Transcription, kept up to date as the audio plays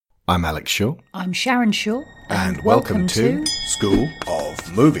I'm Alex Shaw. I'm Sharon Shaw. And welcome to School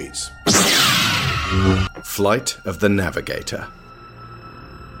of Movies. Flight of the Navigator.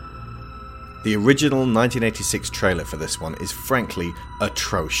 The original 1986 trailer for this one is frankly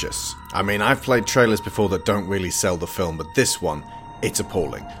atrocious. I mean, I've played trailers before that don't really sell the film, but this one, it's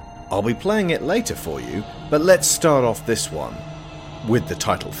appalling. I'll be playing it later for you, but let's start off this one with the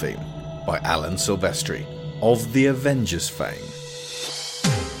title theme by Alan Silvestri of the Avengers fame.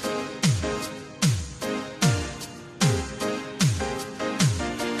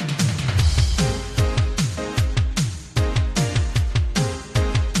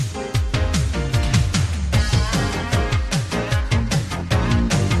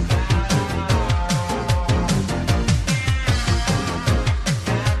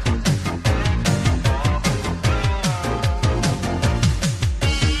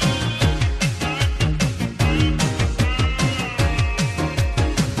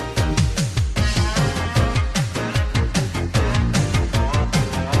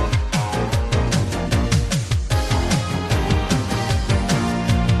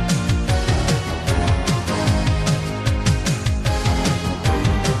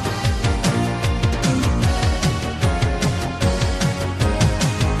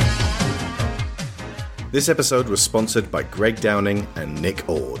 This episode was sponsored by Greg Downing and Nick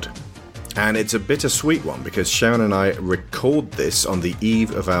Ord. And it's a bittersweet one because Sharon and I record this on the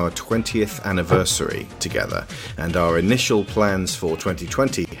eve of our 20th anniversary together, and our initial plans for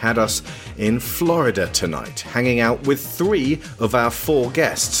 2020 had us in Florida tonight, hanging out with 3 of our 4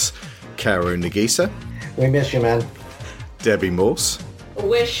 guests. Caro Nagisa. We miss you, man. Debbie Morse.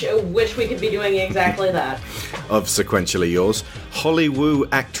 Wish we could be doing exactly that. Of Sequentially Yours, Holly Woo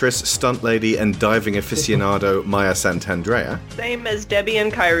actress, stunt lady, and diving aficionado Maya Santandrea. Same as Debbie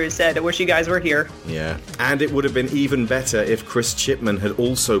and Kairu said, I wish you guys were here. Yeah, and it would have been even better if Chris Chipman had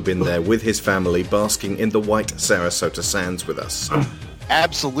also been there with his family, basking in the white Sarasota sands with us.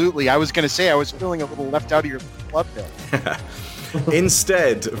 Absolutely. I was going to say I was feeling a little left out of your club there.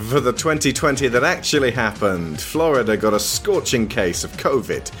 Instead, for the 2020 that actually happened, Florida got a scorching case of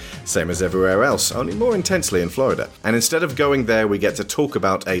COVID, same as everywhere else, only more intensely in Florida. And instead of going there, we get to talk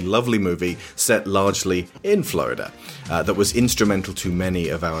about a lovely movie set largely in Florida that was instrumental to many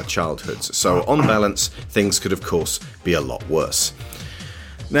of our childhoods. So on balance, things could of course be a lot worse.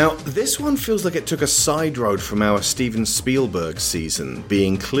 Now, this one feels like it took a side road from our Steven Spielberg season,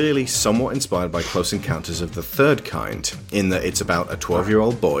 being clearly somewhat inspired by Close Encounters of the Third Kind, in that it's about a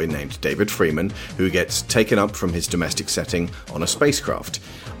 12-year-old boy named David Freeman who gets taken up from his domestic setting on a spacecraft.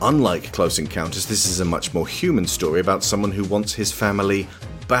 Unlike Close Encounters, this is a much more human story about someone who wants his family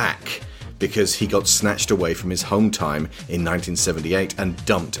back, because he got snatched away from his home time in 1978 and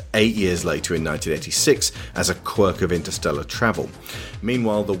dumped 8 years later in 1986 as a quirk of interstellar travel.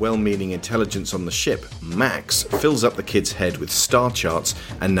 Meanwhile, the well-meaning intelligence on the ship, Max, fills up the kid's head with star charts,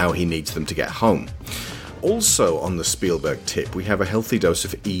 and now he needs them to get home. Also on the Spielberg tip, we have a healthy dose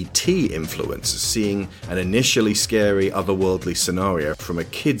of E.T. influence, seeing an initially scary otherworldly scenario from a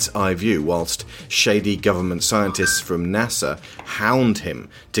kid's eye view, whilst shady government scientists from NASA hound him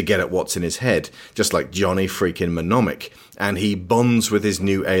to get at what's in his head, just like Johnny freaking Mnemonic. And he bonds with his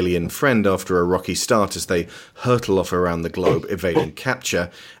new alien friend after a rocky start as they hurtle off around the globe, evading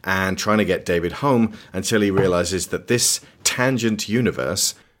capture and trying to get David home until he realizes that this tangent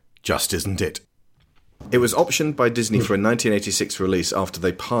universe just isn't it. It was optioned by Disney for a 1986 release after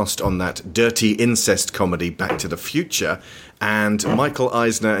they passed on that dirty incest comedy Back to the Future, and Michael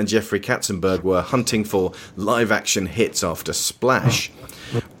Eisner and Jeffrey Katzenberg were hunting for live-action hits after Splash.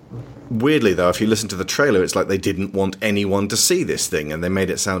 Weirdly, though, if you listen to the trailer, it's like they didn't want anyone to see this thing, and they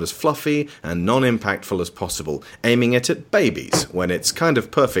made it sound as fluffy and non-impactful as possible, aiming it at babies, when it's kind of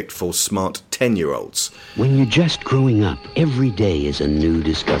perfect for smart 10-year-olds. When you're just growing up, every day is a new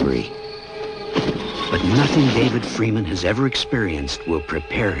discovery. But nothing David Freeman has ever experienced will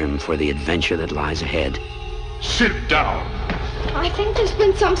prepare him for the adventure that lies ahead. Sit down. I think there's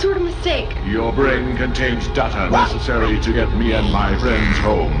been some sort of mistake. Your brain contains data necessary to get me and my friends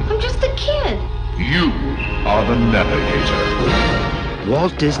home. I'm just a kid. You are the Navigator.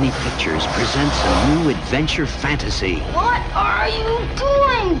 Walt Disney Pictures presents a new adventure fantasy. What are you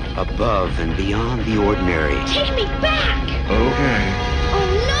doing? Above and beyond the ordinary. Take me back! Okay. Oh,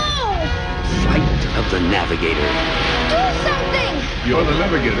 no! Flight of the Navigator. Do something! You're the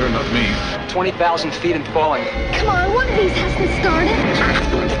Navigator, not me. 20,000 feet and falling. Come on, one of these hasn't started.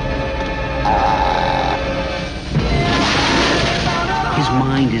 His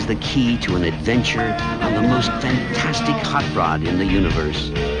mind is the key to an adventure on the most fantastic hot rod in the universe.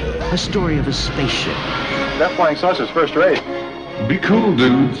 A story of a spaceship. That flying saucer's first rate. Be cool,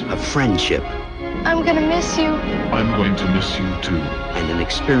 dudes. of friendship, I'm gonna miss you. I'm going to miss you too. and an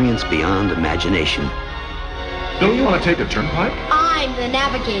experience beyond imagination. Don't you want to take a turnpike? I'm the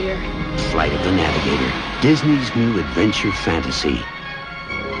navigator. Flight of the Navigator, Disney's new adventure fantasy.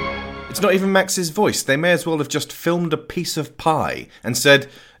 It's not even Max's voice. They may as well have just filmed a piece of pie and said,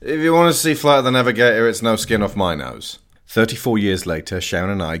 if you want to see Flight of the Navigator, it's no skin off my nose. 34 years later,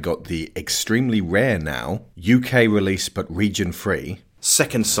 Sharon and I got the extremely rare now, UK release but region-free,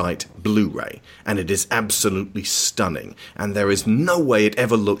 Second Sight Blu-ray, and it is absolutely stunning, and there is no way it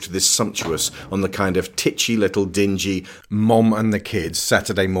ever looked this sumptuous on the kind of titchy little dingy Mom and the Kids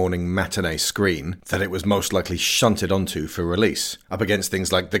Saturday morning matinee screen that it was most likely shunted onto for release, up against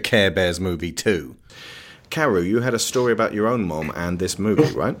things like the Care Bears movie 2. Karu, you had a story about your own mom and this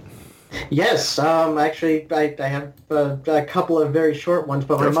movie, right? Yes, actually, I have a couple of very short ones,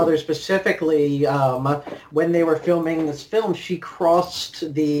 but my mother specifically, when they were filming this film, she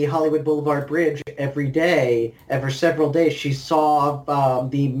crossed the Hollywood Boulevard Bridge every day, and for several days she saw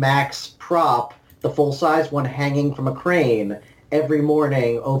the Max prop, the full-size one, hanging from a crane every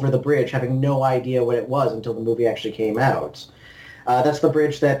morning over the bridge, having no idea what it was until the movie actually came out. That's the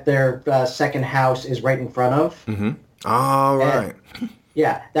bridge that their second house is right in front of. Mm-hmm. Oh, right.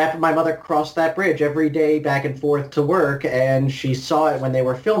 Yeah, my mother crossed that bridge every day back and forth to work, and she saw it when they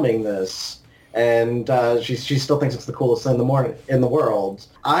were filming this, and she still thinks it's the coolest thing in the world.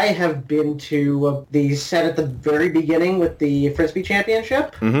 I have been to the set at the very beginning with the Frisbee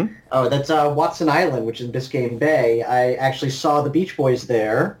Championship. Mm-hmm. Oh, that's Watson Island, which is in Biscayne Bay. I actually saw the Beach Boys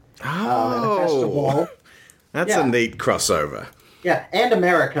there at a festival. That's a neat crossover. Yeah, and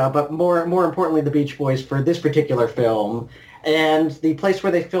America, but more importantly, the Beach Boys for this particular film. And the place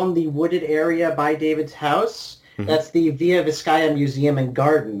where they filmed the wooded area by David's house, that's the Via Vizcaya Museum and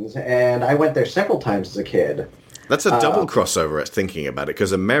Gardens, and I went there several times as a kid. That's a double crossover, thinking about it,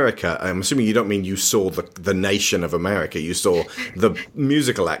 because America, I'm assuming you don't mean you saw the nation of America, you saw the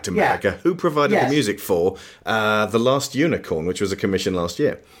musical act America. Who provided the music for The Last Unicorn, which was a commission last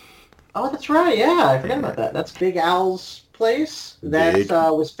year? Oh, that's right, yeah, I forgot about that. That's Big Al's place. That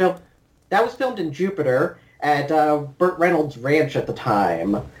was filmed in Jupiter at Burt Reynolds' ranch at the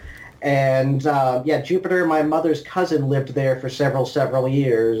time. And, Jupiter, my mother's cousin, lived there for several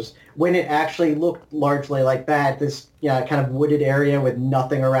years when it actually looked largely like that, this kind of wooded area with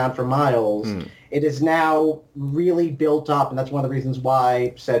nothing around for miles. It is now really built up, and that's one of the reasons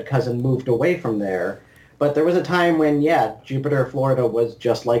why said cousin moved away from there. But there was a time when, Jupiter, Florida was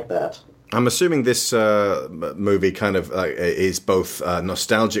just like that. I'm assuming this movie kind of is both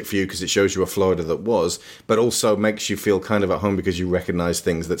nostalgic for you because it shows you a Florida that was, but also makes you feel kind of at home because you recognize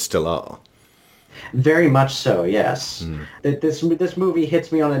things that still are. Very much so, yes. This movie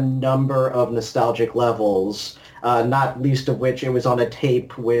hits me on a number of nostalgic levels, not least of which it was on a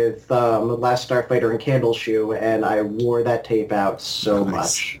tape with Last Starfighter and Candleshoe, and I wore that tape out so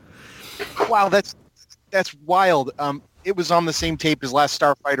much. Wow, that's wild. It was on the same tape as Last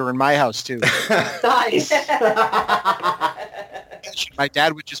Starfighter in my house, too. Nice! My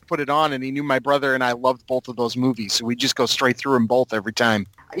dad would just put it on, and he knew my brother and I loved both of those movies, so we'd just go straight through them both every time.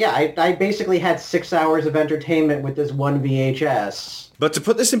 Yeah, I basically had 6 hours of entertainment with this one VHS. But to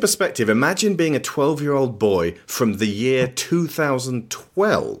put this in perspective, imagine being a 12-year-old boy from the year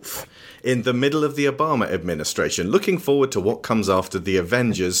 2012 in the middle of the Obama administration, looking forward to what comes after the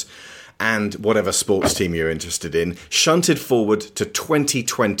Avengers and whatever sports team you're interested in, shunted forward to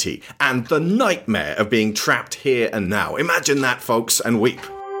 2020, and the nightmare of being trapped here and now. Imagine that, folks, and weep.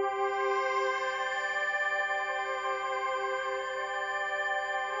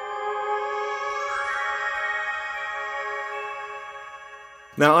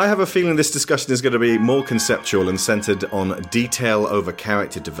 Now, I have a feeling this discussion is going to be more conceptual and centered on detail over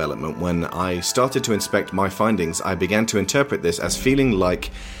character development. When I started to inspect my findings, I began to interpret this as feeling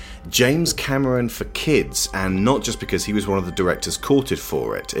like James Cameron for kids, and not just because he was one of the directors courted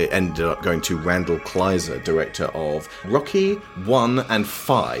for it. It ended up going to Randall Kleiser, director of Rocky 1 and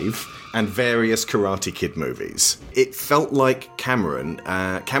 5 and various Karate Kid movies. It felt like Cameron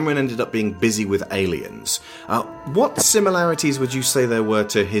ended up being busy with Aliens. What similarities would you say there were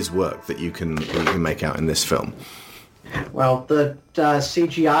to his work that you can make out in this film? Well, the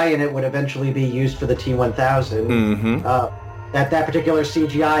CGI in it would eventually be used for the T-1000. Mm-hmm. That particular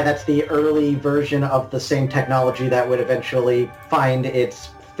CGI, that's the early version of the same technology that would eventually find its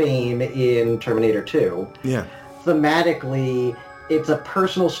fame in Terminator 2. Yeah. Thematically, it's a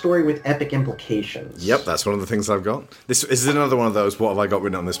personal story with epic implications. Yep, that's one of the things I've got. This is another one of those, what have I got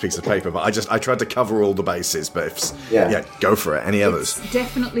written on this piece of paper? But I tried to cover all the bases, but go for it. Any others? It's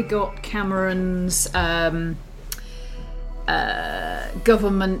definitely got Cameron's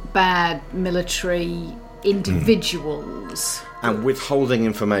government bad military individuals. And withholding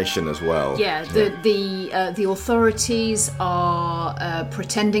information as well. Yeah, the authorities are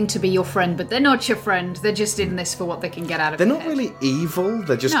pretending to be your friend, but they're not your friend. They're just in this for what they can get out of it. They're not really evil.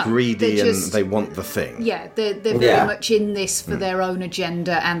 They're just greedy and they want the thing. Yeah, they're very much in this for their own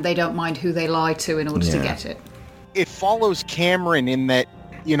agenda, and they don't mind who they lie to in order to get it. It follows Cameron in that,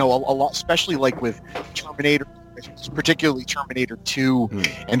 a lot, especially like with Terminator, particularly Terminator 2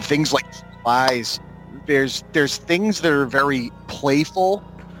 and things like Lies. There's things that are very playful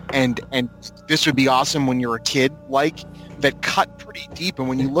and this would be awesome when you're a kid, that cut pretty deep. And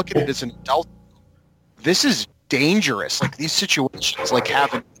when you look at it as an adult, this is dangerous. Like these situations, like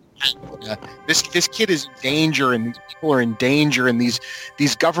having this kid is in danger and these people are in danger and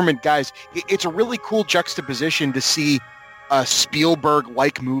these government guys. It's a really cool juxtaposition to see a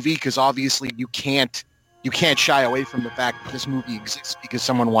Spielberg-like movie, because obviously you can't shy away from the fact that this movie exists because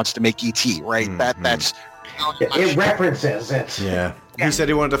someone wants to make E.T., right? That's... It references it. Yeah. He said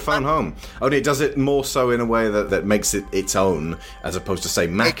he wanted a phone home. Only it does it more so in a way that makes it its own, as opposed to, say,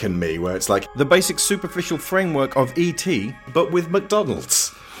 Mac and Me, where it's like the basic superficial framework of E.T., but with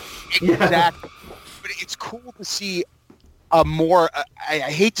McDonald's. Exactly. But it's cool to see a more... I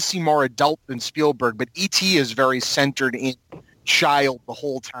hate to see more adult than Spielberg, but E.T. is very centered in child the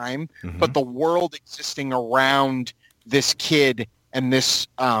whole time, but the world existing around this kid and this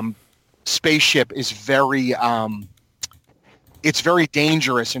spaceship is very it's very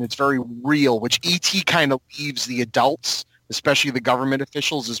dangerous and it's very real, which E.T. kind of leaves the adults, especially the government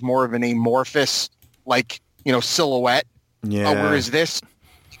officials, as more of an amorphous silhouette, whereas this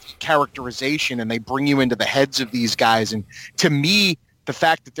characterization, and they bring you into the heads of these guys. And to me, the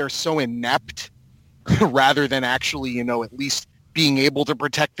fact that they're so inept rather than actually at least being able to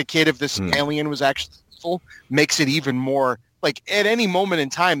protect the kid if this alien was actually evil makes it even more like at any moment in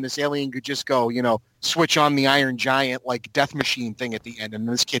time, this alien could just go, switch on the Iron Giant, like Death Machine thing at the end, and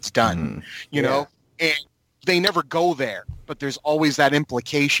this kid's done, you know? And they never go there, but there's always that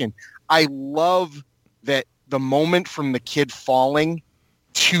implication. I love that the moment from the kid falling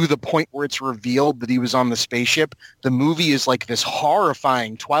to the point where it's revealed that he was on the spaceship, the movie is like this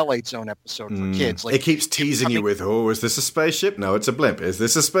horrifying Twilight Zone episode for kids. Like, it keeps teasing you with, is this a spaceship? No, it's a blimp. Is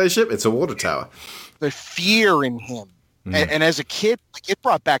this a spaceship? It's a water tower. The fear in him. And as a kid, it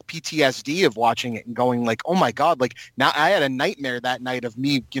brought back PTSD of watching it and going like, oh my God, like now I had a nightmare that night of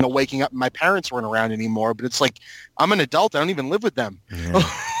me, waking up and my parents weren't around anymore. But it's like, I'm an adult. I don't even live with them.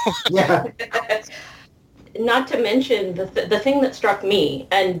 Yeah. Not to mention the thing that struck me,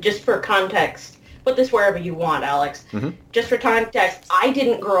 and just for context, put this wherever you want, Alex. Just for context, I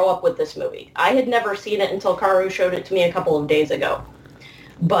didn't grow up with this movie. I had never seen it until Karu showed it to me a couple of days ago.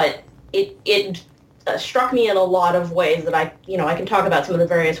 But it struck me in a lot of ways that I can talk about some of the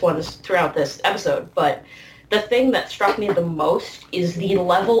various ones throughout this episode. But the thing that struck me the most is the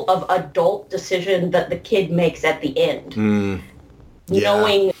level of adult decision that the kid makes at the end.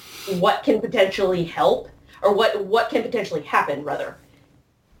 Knowing what can potentially help, or what can potentially happen, rather.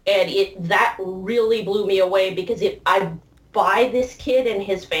 And that really blew me away, because I buy this kid and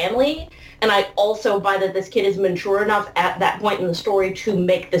his family, and I also buy that this kid is mature enough at that point in the story to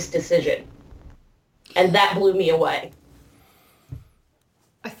make this decision. And that blew me away.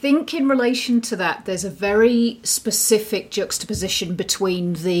 I think in relation to that, there's a very specific juxtaposition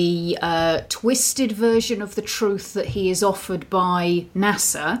between the twisted version of the truth that he is offered by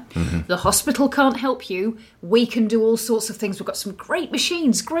NASA. The hospital can't help you. We can do all sorts of things. We've got some great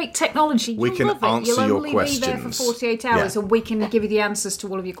machines, great technology. We can answer your questions. You'll only be there for 48 hours, and we can give you the answers to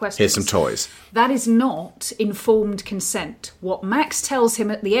all of your questions. Here's some toys. That is not informed consent. What Max tells him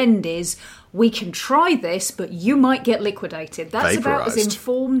at the end is, we can try this, but you might get liquidated. That's about as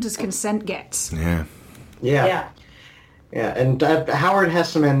informed as consent gets. Yeah. And Howard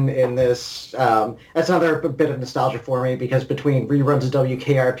Hesseman in this, that's another bit of nostalgia for me, because between reruns of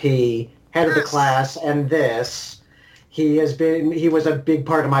WKRP, Head of the Class, and this, he was a big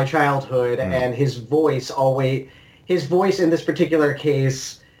part of my childhood, and his voice in this particular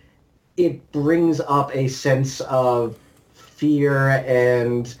case, it brings up a sense of fear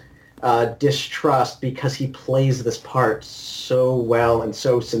and distrust, because he plays this part so well and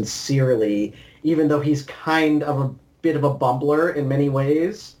so sincerely, even though he's kind of a bit of a bumbler in many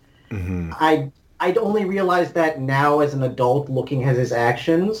ways. I'd only realized that now as an adult looking at his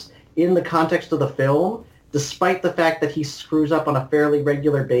actions in the context of the film, despite the fact that he screws up on a fairly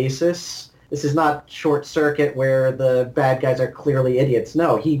regular basis. This is not Short Circuit where the bad guys are clearly idiots.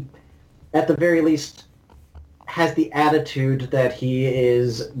 No, he, at the very least, has the attitude that he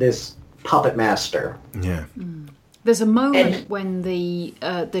is this puppet master. Yeah. There's a moment when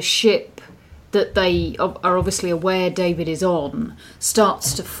the ship that they are obviously aware David is on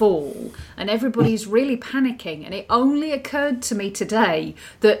starts to fall, and everybody's really panicking. And it only occurred to me today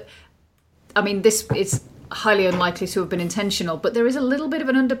that, I mean, this is highly unlikely to have been intentional, but there is a little bit of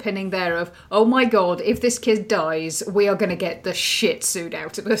an underpinning there of, oh my god, if this kid dies, we are going to get the shit sued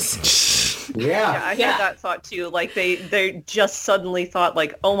out of us. Yeah, I had that thought too. Like they just suddenly thought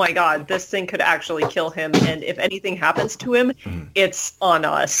like, oh my god, this thing could actually kill him, and if anything happens to him, it's on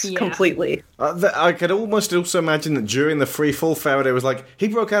us completely. I could almost also imagine that during the free fall, Faraday was like, he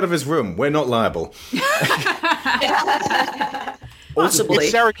broke out of his room, we're not liable. Possibly.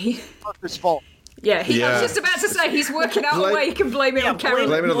 It's Sarah Parker's fault. Yeah, I was just about to say he's working out a way he can blame it on Carol.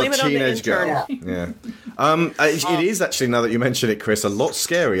 Blame it on the teenage girl. Yeah. It is actually, now that you mention it, Chris, a lot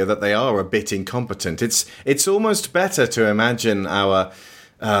scarier that they are a bit incompetent. It's almost better to imagine our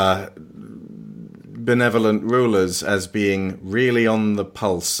benevolent rulers as being really on the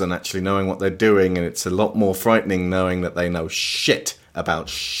pulse and actually knowing what they're doing, and it's a lot more frightening knowing that they know shit about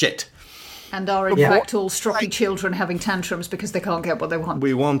shit. And are in fact all stroppy children having tantrums because they can't get what they want.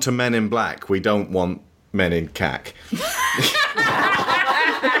 We want a Men in Black. We don't want men in CAC.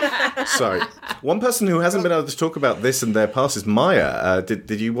 Sorry. One person who hasn't been able to talk about this and their past is Maya.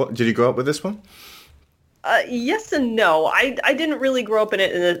 Did you grow up with this one? Yes and no. I didn't really grow up with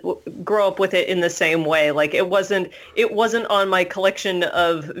it in the same way. Like it wasn't on my collection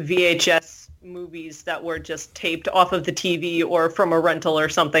of VHS movies that were just taped off of the TV or from a rental or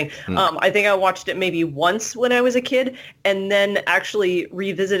something. I think I watched it maybe once when I was a kid, and then actually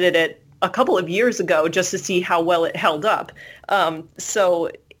revisited it a couple of years ago just to see how well it held up. So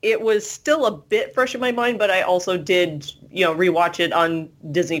it was still a bit fresh in my mind, but I also did, rewatch it on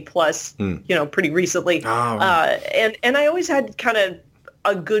Disney Plus, pretty recently. And I always had kind of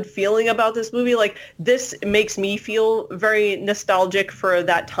a good feeling about this movie. Like, this makes me feel very nostalgic for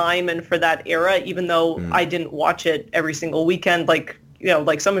that time and for that era, even though I didn't watch it every single weekend like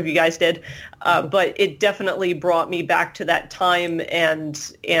some of you guys did. But it definitely brought me back to that time and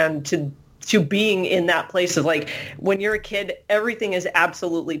to being in that place of, like, when you're a kid, everything is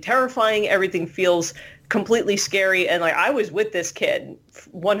absolutely terrifying. Everything feels completely scary. And, like, I was with this kid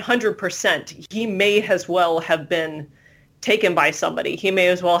 100%. He may as well have been taken by somebody. He may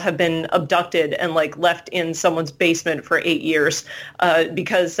as well have been abducted and, like, left in someone's basement for 8 years,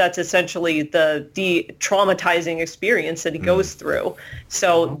 because that's essentially the traumatizing experience that he goes through.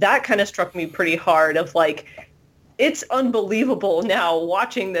 So that kind of struck me pretty hard of, like, it's unbelievable now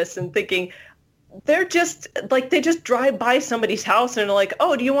watching this and thinking they just drive by somebody's house and are like,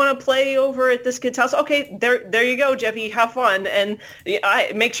 oh, do you want to play over at this kid's house? Okay, there you go, Jeffy, have fun. And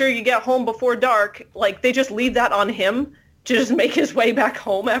make sure you get home before dark. Like, they just leave that on him to just make his way back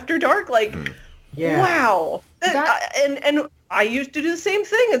home after dark. Like, wow. And I used to do the same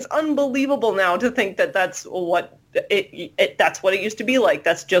thing. It's unbelievable now to think that that's what that's what it used to be like.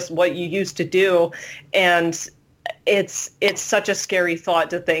 That's just what you used to do. And it's such a scary thought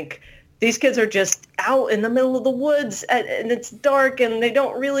to think these kids are just out in the middle of the woods and it's dark and they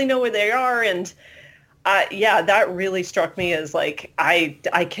don't really know where they are. And that really struck me as, like, I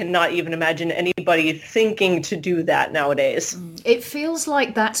cannot even imagine anybody thinking to do that nowadays. It feels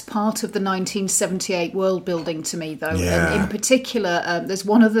like that's part of the 1978 world building to me, though. Yeah. And in particular, there's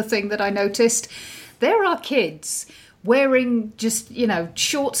one other thing that I noticed. There are kids wearing just,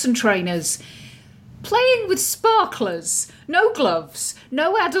 shorts and trainers, playing with sparklers, no gloves,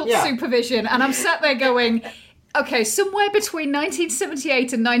 no adult supervision. And I'm sat there going, okay, somewhere between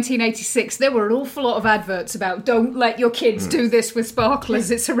 1978 and 1986, there were an awful lot of adverts about don't let your kids do this with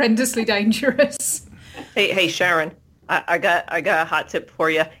sparklers. It's horrendously dangerous. Hey, Sharon, I got a hot tip for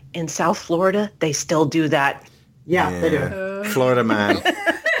you. In South Florida, they still do that. Yeah. They do. Florida man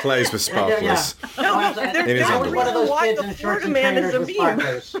plays with sparklers. No, there's no reason why the Florida man is a meme.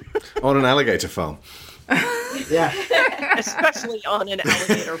 On an alligator farm. Yeah. Especially on an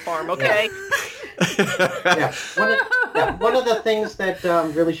alligator farm, okay? One of the things that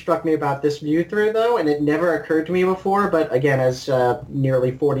really struck me about this view through, though, and it never occurred to me before, but again, as a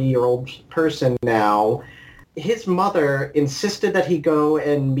nearly 40-year-old person now, his mother insisted that he go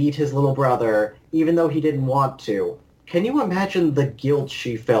and meet his little brother, even though he didn't want to. Can you imagine the guilt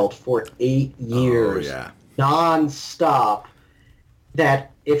she felt for 8 years, non-stop,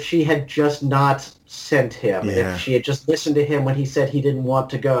 that if she had just not sent him, if she had just listened to him when he said he didn't want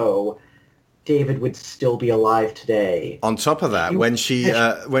to go, David would still be alive today. On top of that, when she,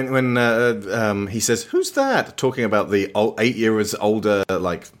 when he says, "Who's that?" talking about the 8 years older,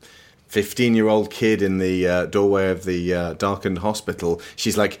 like 15-year-old kid in the doorway of the darkened hospital,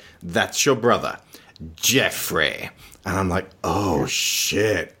 she's like, "That's your brother. Jeffrey. And I'm like, oh,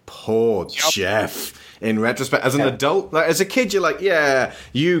 shit, poor Jeff. In retrospect, as an adult, like, as a kid, you're like, yeah,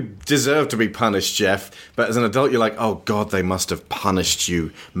 you deserve to be punished, Jeff. But as an adult, you're like, oh, God, they must have punished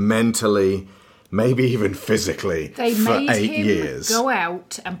you mentally, maybe even physically, they for made 8 him years. Go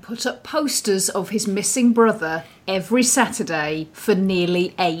out and put up posters of his missing brother every Saturday for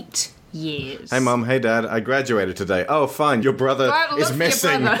nearly 8 years. Hey, Mum. Hey, Dad. I graduated today. Oh, fine. Your brother is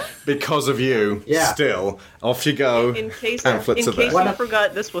missing because of you. Yeah. Still. Off you go. In case Pamphlets you are there.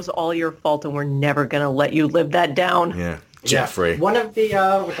 forgot, this was all your fault, and we're never going to let you live that down. Yeah. Jeffrey. One of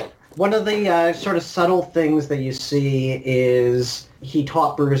the sort of subtle things that you see is he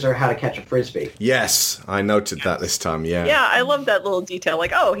taught Bruiser how to catch a frisbee. Yes. I noted that this time. Yeah. Yeah, I love that little detail.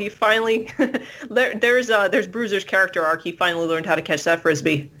 Like, oh, he finally there's Bruiser's character arc. He finally learned how to catch that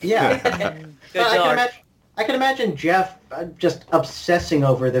frisbee. Yeah. Good dog. I can imagine Jeff just obsessing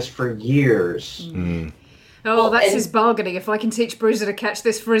over this for years. Mm. Oh, that's his bargaining. If I can teach Bruiser to catch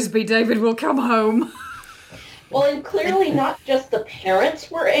this frisbee, David will come home. Well, and clearly not just the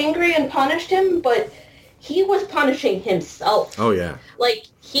parents were angry and punished him, but he was punishing himself. Oh, yeah. Like,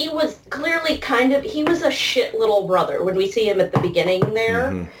 he was clearly he was a shit little brother when we see him at the beginning there,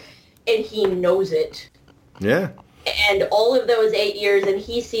 and he knows it. Yeah. And all of those 8 years, and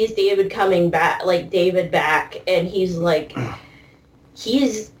he sees David coming back, and he's like, I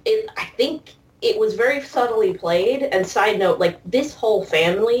think it was very subtly played, and side note, like, this whole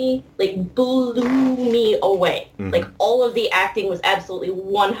family, like, blew me away. Like, all of the acting was absolutely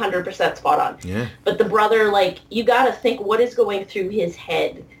 100% spot on. Yeah. But the brother, like, you gotta think what is going through his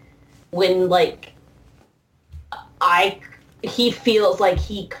head when, like, he feels like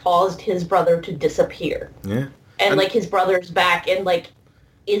he caused his brother to disappear. Yeah. And, like, his brother's back, and, like,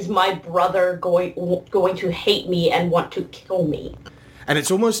 is my brother going to hate me and want to kill me? And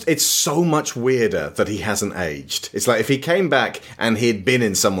it's so much weirder that he hasn't aged. It's like if he came back and he'd been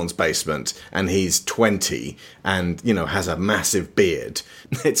in someone's basement and he's 20 and, you know, has a massive beard.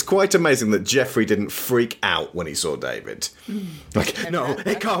 It's quite amazing that Jeffrey didn't freak out when he saw David. Like, no,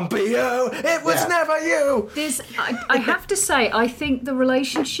 it can't be you! It was never you! I have to say, I think the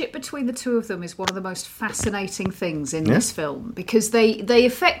relationship between the two of them is one of the most fascinating things in this film, because they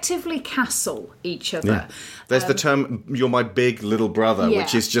effectively castle each other. Yeah. There's the term, you're my big little brother,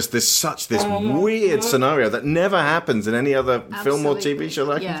 which is just this weird scenario that never happens in any other film or TV show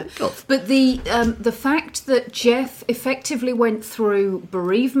that I can think of. But the fact that Jeff effectively went through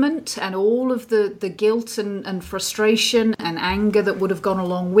bereavement and all of the guilt and frustration and anger that would have gone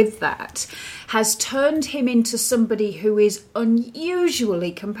along with that has turned him into somebody who is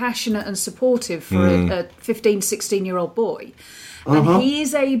unusually compassionate and supportive for a 15, 16-year-old boy. And he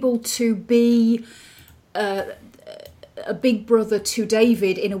is able to be a big brother to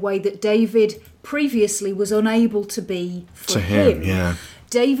David in a way that David previously was unable to be for him. Yeah.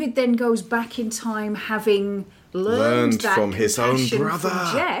 David then goes back in time having learned that from his own brother.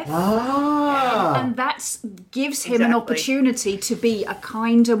 From Jeff, and that gives him an opportunity to be a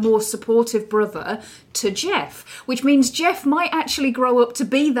kinder, more supportive brother to Jeff, which means Jeff might actually grow up to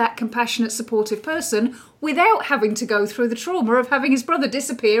be that compassionate, supportive person without having to go through the trauma of having his brother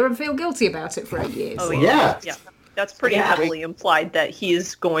disappear and feel guilty about it for 8 years. Oh, yeah. That's pretty heavily implied that he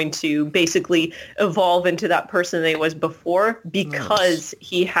is going to basically evolve into that person that he was before because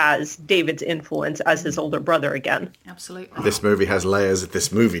he has David's influence as his older brother again. Absolutely. This movie has layers that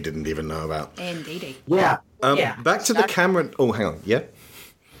this movie didn't even know about. Indeedy. Yeah. Back to the camera. Oh, hang on. Yeah.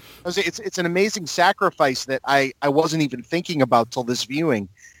 It's an amazing sacrifice that I wasn't even thinking about till this viewing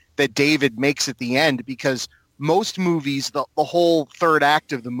that David makes at the end, because most movies, the whole third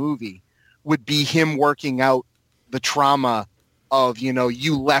act of the movie would be him working out the trauma of, you know,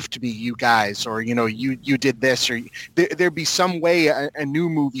 you left me, you guys, or, you know, you did this, or there'd be some way a new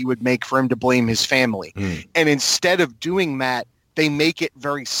movie would make for him to blame his family. And instead of doing that, they make it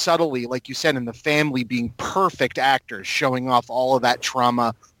very subtly, like you said, in the family being perfect actors, showing off all of that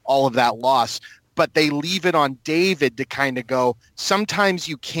trauma, all of that loss. But they leave it on David to kind of go, sometimes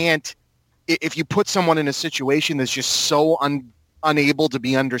you can't, if you put someone in a situation that's just so unable to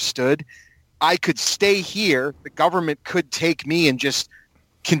be understood, I could stay here, the government could take me and just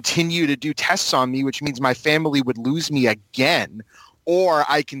continue to do tests on me, which means my family would lose me again. Or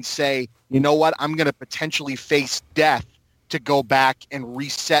I can say, you know what, I'm going to potentially face death to go back and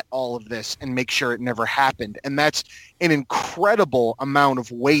reset all of this and make sure it never happened. And that's an incredible amount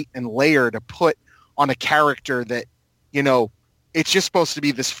of weight and layer to put on a character that, you know, it's just supposed to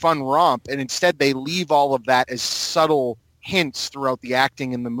be this fun romp. And instead they leave all of that as subtle hints throughout the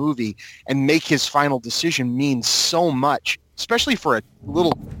acting in the movie and make his final decision mean so much, especially for a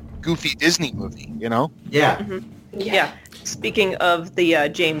little goofy Disney movie, you know? Yeah. Mm-hmm. Yeah. Speaking of the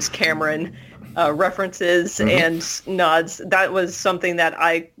James Cameron references and nods, that was something that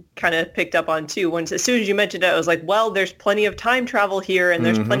I kind of picked up on too. As soon as you mentioned it, I was like, well, there's plenty of time travel here, and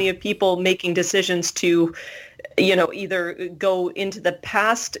there's plenty of people making decisions to, either go into the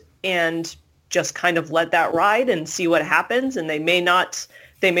past and just kind of let that ride and see what happens, and they may not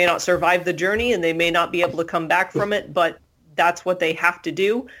survive the journey, and they may not be able to come back from it, but that's what they have to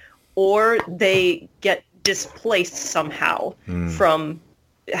do, or they get displaced somehow from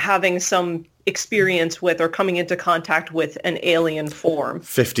having some experience with or coming into contact with an alien form.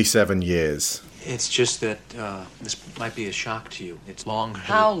 57 years. It's just that this might be a shock to you. It's long.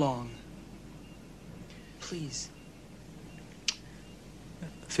 How long? Please.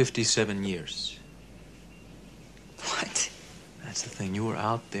 57 years. What? That's the thing. You were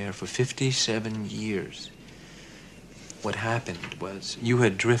out there for 57 years. What happened was you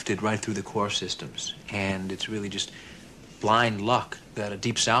had drifted right through the core systems, and it's really just blind luck that a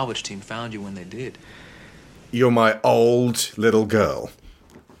deep salvage team found you when they did. You're my old little girl.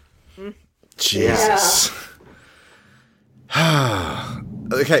 Jesus.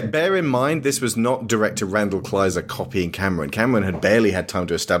 Okay, bear in mind, this was not director Randall Kleiser copying Cameron. Cameron had barely had time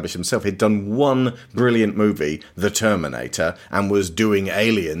to establish himself. He'd done one brilliant movie, The Terminator, and was doing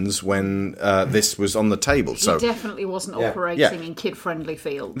Aliens when this was on the table. He definitely wasn't operating in kid-friendly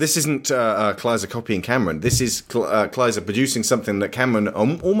fields. This isn't Kleiser copying Cameron. This is Kleiser producing something that Cameron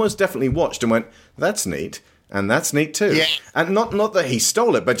almost definitely watched and went, that's neat. And that's neat too. Yeah. And not that he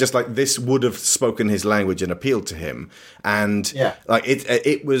stole it, but just like this would have spoken his language and appealed to him. And like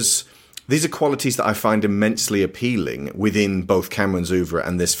it was, these are qualities that I find immensely appealing within both Cameron's oeuvre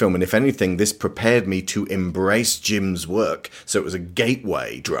and this film. And if anything, this prepared me to embrace Jim's work. So it was a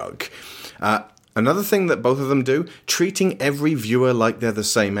gateway drug. Another thing that both of them do, treating every viewer like they're the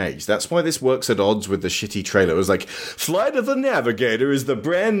same age. That's why this works at odds with the shitty trailer. It was like, Flight of the Navigator is the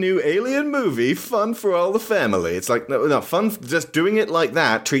brand new alien movie, fun for all the family. It's like, no, fun, just doing it like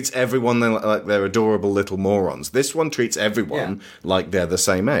that treats everyone like they're adorable little morons. This one treats everyone like they're the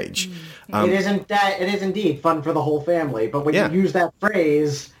same age. It is indeed fun for the whole family, but when you use that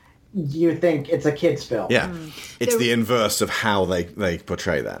phrase, you think it's a kid's film. Yeah. It's the inverse of how they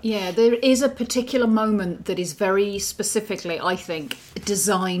portray that. Yeah, there is a particular moment that is very specifically, I think,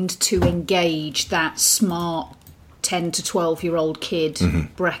 designed to engage that smart 10 to 12-year-old kid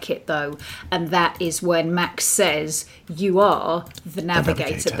bracket, though. And that is when Max says, you are the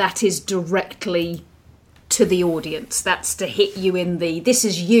navigator. That is directly to the audience. That's to hit you in this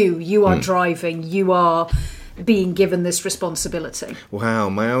is you are driving, you are being given this responsibility. Wow,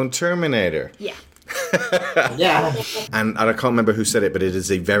 my own Terminator. Yeah. And I can't remember who said it, but it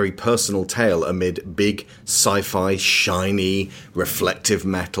is a very personal tale amid big sci-fi, shiny, reflective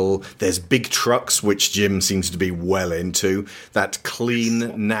metal. There's big trucks, which Jim seems to be well into. That clean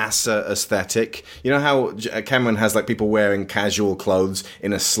NASA aesthetic. You know how Cameron has like people wearing casual clothes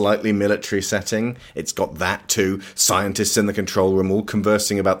in a slightly military setting? It's got that too. Scientists in the control room all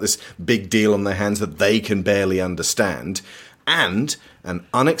conversing about this big deal on their hands that they can barely understand. And an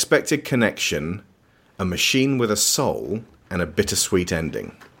unexpected connection, a machine with a soul, and a bittersweet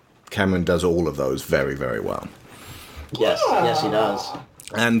ending. Cameron does all of those very, very well. Yes, he does.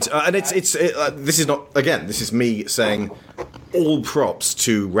 And this is not, again, this is me saying all props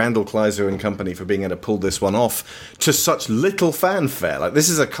to Randall Kleiser and company for being able to pull this one off to such little fanfare. Like, this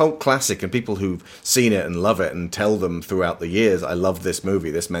is a cult classic, and people who've seen it and love it and tell them throughout the years, I love this movie,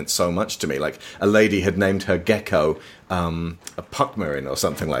 this meant so much to me. Like, a lady had named her gecko a Puckmarin or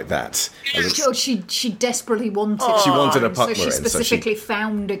something like that. She desperately wanted She wanted a Puckmarin. So she specifically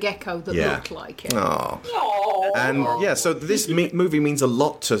found a gecko that looked like it. And so this movie means a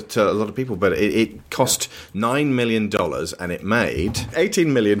lot to a lot of people, but it cost $9 million and it made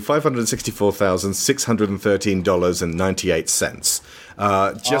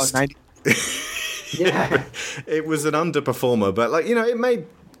 $18,564,613.98. It was an underperformer, but it made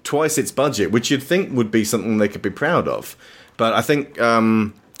twice its budget, which you'd think would be something they could be proud of. But I think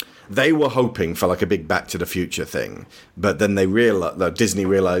they were hoping for like a big Back to the Future thing, but then Disney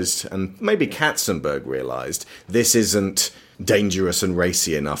realized, and maybe Katzenberg realized, this isn't dangerous and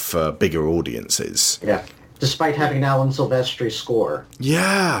racy enough for bigger audiences. Yeah, despite having an Alan Silvestri score.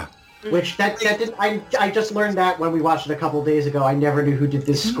 Yeah. Which I just learned that when we watched it a couple of days ago. I never knew who did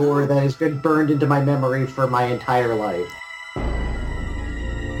this score. That has been burned into my memory for my entire life.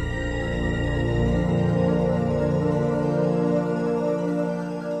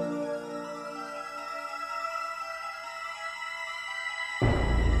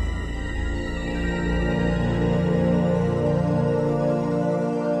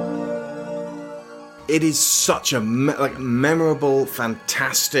 it is such a memorable,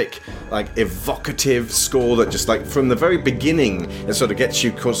 fantastic, evocative score that just from the very beginning it sort of gets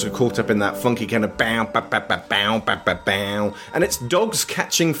you caught up in that funky kind of bow, bow, bow, bow, bow, bow, bow, bow. And it's dogs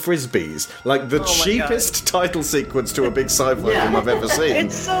catching frisbees, the cheapest title sequence to a big sci-fi film I've ever seen.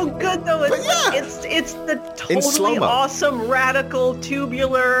 It's so good though. It's the totally awesome, radical,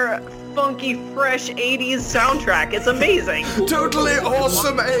 tubular, funky, fresh 80s soundtrack. It's amazing. Totally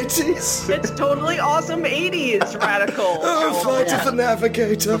awesome 80s. It's totally awesome 80s radical. Flight of the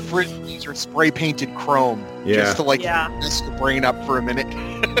Navigator. The frisbees are spray painted chrome. Just to mess the brain up for a minute.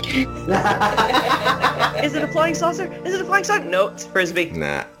 Is it a flying saucer? Is it a flying saucer? No, it's frisbee.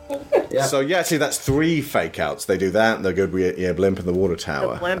 Nah. So see, that's 3 fake outs. They do that. They're good with Blimp and the Water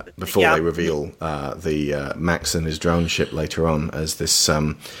Tower before they reveal the Max and his drone ship later on as this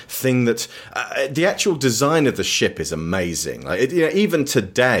thing that the actual design of the ship is amazing. Even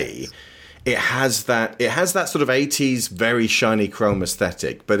today. It has that sort of 80s very shiny chrome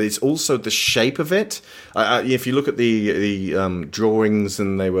aesthetic, but it's also the shape of it. If you look at the drawings,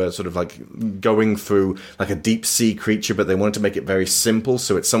 and they were sort of going through a deep sea creature, but they wanted to make it very simple,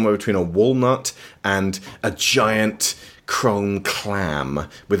 so it's somewhere between a walnut and a giant chrome clam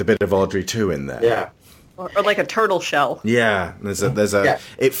with a bit of Audrey 2 in there. Yeah. Or like a turtle shell. Yeah, there's a.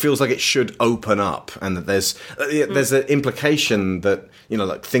 It feels like it should open up, and that there's an implication that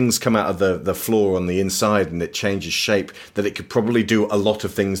things come out of the floor on the inside, and it changes shape. That it could probably do a lot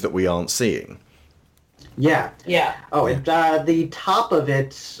of things that we aren't seeing. Yeah. Oh, yeah. The top of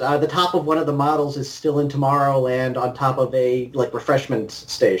it, the top of one of the models is still in Tomorrowland on top of a refreshment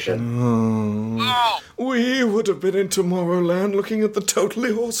station. We would have been in Tomorrowland looking at the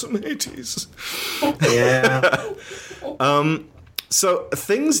totally awesome 80s. Yeah. So,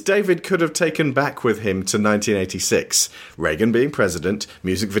 things David could have taken back with him to 1986. Reagan being president,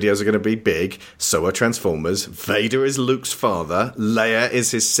 music videos are going to be big, so are Transformers, Vader is Luke's father, Leia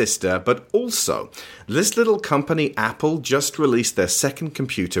is his sister, but also, this little company, Apple, just released their second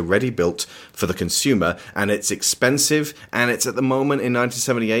computer ready-built for the consumer, and it's expensive, and it's at the moment in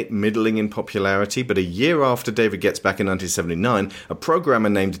 1978 middling in popularity, but a year after David gets back in 1979, a programmer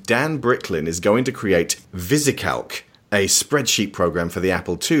named Dan Bricklin is going to create VisiCalc, a spreadsheet program for the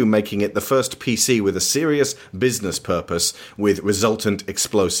Apple II, making it the first PC with a serious business purpose with resultant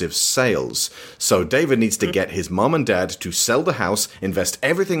explosive sales. So David needs to get his mom and dad to sell the house, invest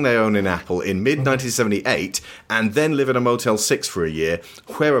everything they own in Apple in mid-1978, and then live in a Motel 6 for a year,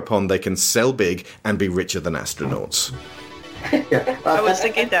 whereupon they can sell big and be richer than astronauts. I was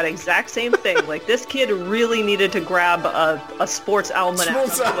thinking that exact same thing. This kid really needed to grab a sports almanac on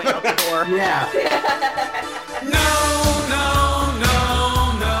the way out the door. Yeah.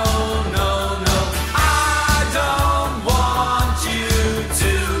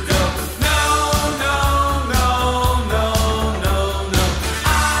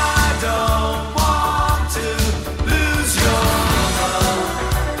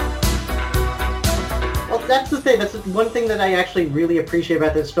 That's the thing. That's one thing that I actually really appreciate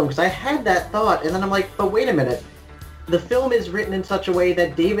about this film, because I had that thought, and then I'm like, but wait a minute. The film is written in such a way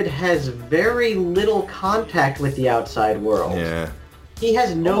that David has very little contact with the outside world. Yeah. He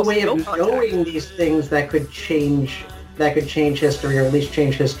has no way of knowing these things that could change history, or at least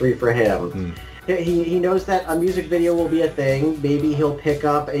change history for him. He knows that a music video will be a thing. Maybe he'll pick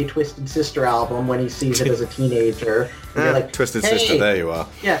up a Twisted Sister album when he sees it as a teenager. And Twisted Sister, there you are.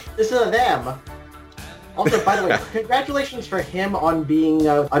 Yeah, this is them. Also, by the way, congratulations for him on being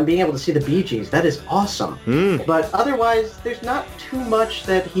able to see the Bee Gees. That is awesome. But otherwise, there's not too much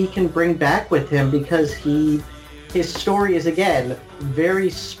that he can bring back with him, because his story is, again, very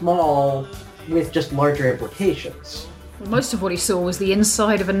small with just larger implications. Most of what he saw was the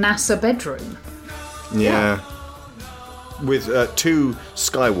inside of a NASA bedroom. Yeah. With 2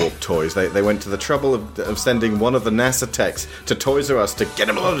 Skywarp toys. They went to the trouble of sending one of the NASA techs to Toys R Us to get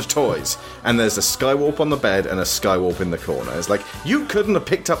him a load of toys. And there's a Skywarp on the bed and a Skywarp in the corner. It's like, you couldn't have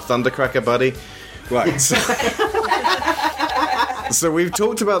picked up Thundercracker, buddy. Right. So we've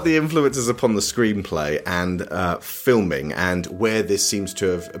talked about the influences upon the screenplay and filming, and where this seems to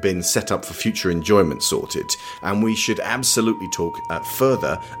have been set up for future enjoyment sorted. And we should absolutely talk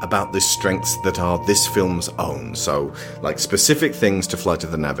further about the strengths that are this film's own. So, specific things to Flight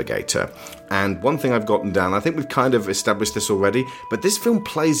of the Navigator. And one thing I've gotten down, I think we've kind of established this already, but this film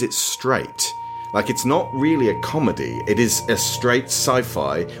plays it straight. It's not really a comedy. It is a straight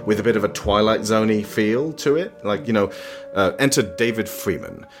sci-fi with a bit of a Twilight Zone-y feel to it. Enter David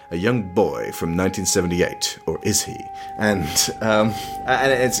Freeman, a young boy from 1978, or is he? And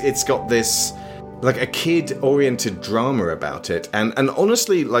it's got this like a kid-oriented drama about it, and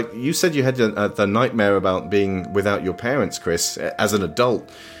honestly, like you said, you had the nightmare about being without your parents, Chris, as an adult.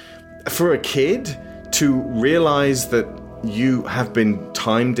 For a kid to realize that you have been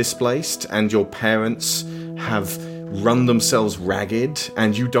time displaced and your parents have run themselves ragged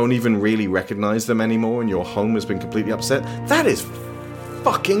and you don't even really recognize them anymore and your home has been completely upset, that is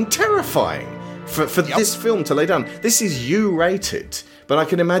fucking terrifying for this film to lay down. This is U-rated, but I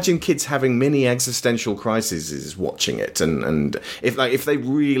can imagine kids having mini existential crises watching it, and if they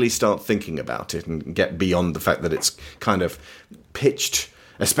really start thinking about it and get beyond the fact that it's kind of pitched,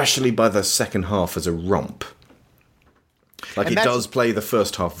 especially by the second half, as a romp. Like, it does play the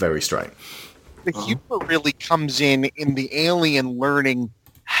first half very straight. The humor really comes in the alien learning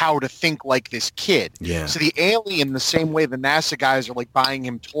how to think like this kid. Yeah. So the alien, the same way the NASA guys are like buying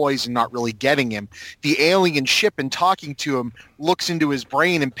him toys and not really getting him, the alien ship and talking to him looks into his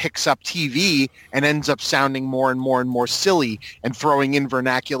brain and picks up TV and ends up sounding more and more and more silly and throwing in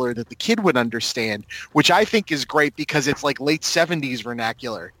vernacular that the kid would understand, which I think is great because it's like late 70s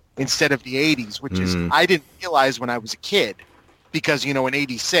vernacular instead of the 80s, which is, I didn't realize when I was a kid, because, you know, in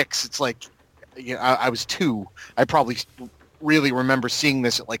 86, it's like, you know, I was 2. I probably really remember seeing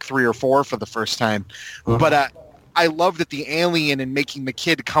this at like 3 or 4 for the first time. But I love that the alien and making the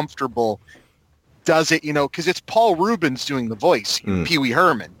kid comfortable does it, you know, because it's Paul Rubens doing the voice, Pee Wee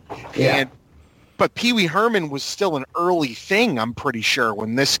Herman. Yeah. But Pee Wee Herman was still an early thing, I'm pretty sure,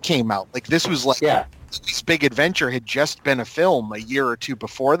 when this came out. Like, this was like, Pee-wee's Big Adventure had just been a film a year or 2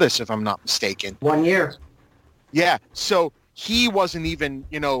 before this, if I'm not mistaken. 1 year. Yeah, so he wasn't even,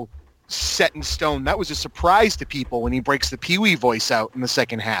 you know, set in stone. That was a surprise to people when he breaks the Pee-wee voice out in the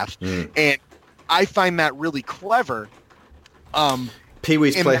second half. And I find that really clever.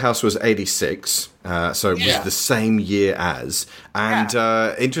 Pee-wee's Playhouse was 86, so it was the same year as.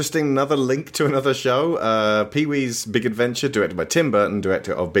 And interesting, another link to another show, Pee-wee's Big Adventure, directed by Tim Burton,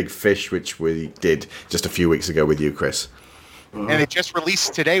 director of Big Fish, which we did just a few weeks ago with you, Chris. And it just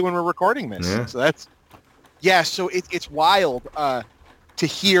released today when we're recording this. Yeah. So that's... Yeah, so it's wild to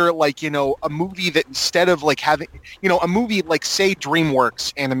hear, like, you know, a movie that instead of, like, having... You know, a movie like, say,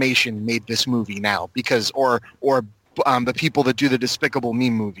 DreamWorks Animation made this movie now, because... Or the people that do the Despicable Me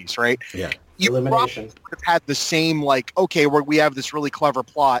movies, right? Yeah. You probably would have had the same, like, okay, we have this really clever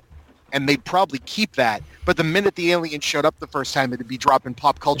plot, and they'd probably keep that. But the minute the alien showed up the first time, it'd be dropping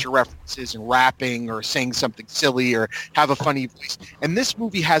pop culture references and rapping or saying something silly or have a funny voice. And this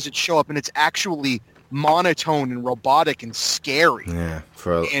movie has it show up, and it's actually monotone and robotic and scary. Yeah,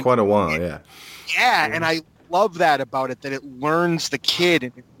 for quite a while, yeah. Yeah, and I love that about it, that it learns the kid,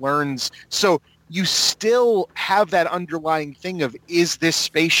 and it learns... So you still have that underlying thing of, is this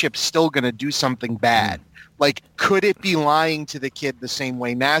spaceship still going to do something bad? Like, could it be lying to the kid the same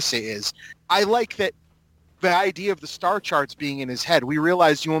way NASA is? I like that the idea of the star charts being in his head. We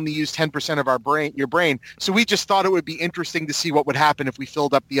realized you only use 10% of your brain, so we just thought it would be interesting to see what would happen if we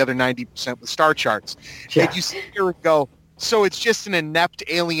filled up the other 90% with star charts. Yeah. And you sit here and go, so it's just an inept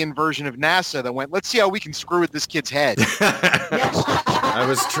alien version of NASA that went, let's see how we can screw with this kid's head. I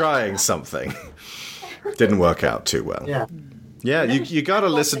was trying something. Didn't work out too well. Yeah, you got to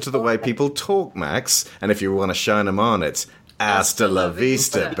listen to the way people talk, Max. And if you want to shine them on, it's hasta la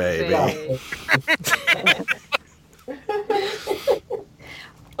vista, baby.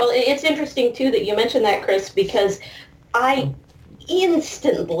 Well, it's interesting, too, that you mentioned that, Chris, because I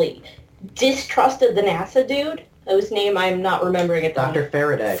instantly distrusted the NASA dude, whose name I'm not remembering at the Dr.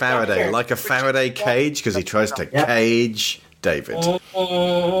 Faraday. Faraday, like a Faraday cage, because he tries to cage David.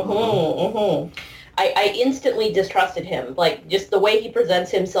 I instantly distrusted him. Like, just the way he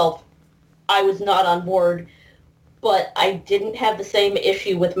presents himself, I was not on board. But I didn't have the same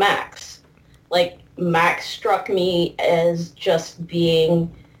issue with Max. Like, Max struck me as just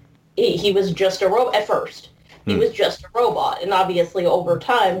being... He was just a robot at first. He was just a robot. And obviously, over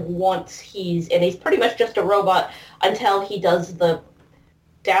time, once he's pretty much just a robot until he does the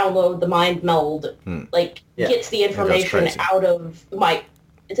download, the mind meld, gets the information out of Mike.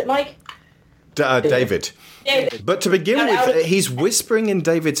 Is it Mike? David. But to begin with, he's whispering in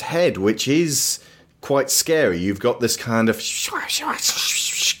David's head, which is quite scary. You've got this kind of thing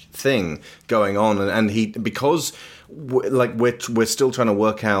going on, and he, because we're still trying to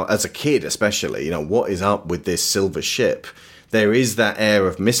work out, as a kid especially, you know, what is up with this silver ship. There is that air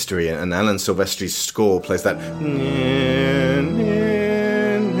of mystery, and Alan Silvestri's score plays that.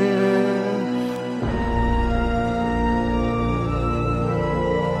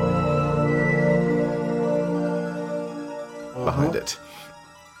 Behind it.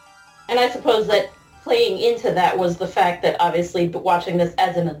 And I suppose that playing into that was the fact that obviously watching this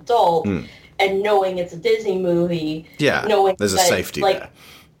as an adult and knowing it's a Disney movie. Yeah, knowing there's a that, safety like, there.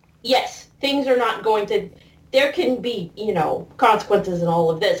 Yes, things are not going to... There can be, consequences and all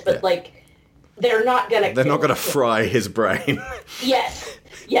of this, but, like, they're not going to... They're not going to fry his brain. Yes.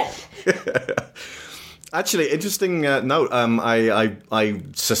 Actually, interesting note. I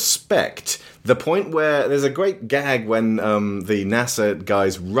suspect the point where there's a great gag when the NASA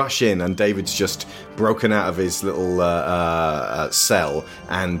guys rush in and David's just broken out of his little cell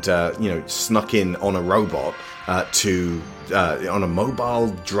and snuck in on a robot on a mobile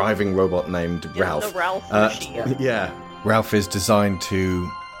driving robot named Ralph. The Ralph machine. Yeah, Ralph is designed to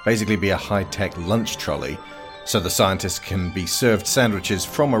basically be a high-tech lunch trolley. So the scientists can be served sandwiches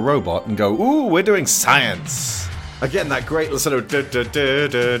from a robot and go, ooh, we're doing science. Again, that great sort of it's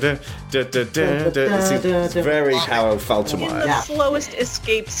very Harold Faltermeyer. The slowest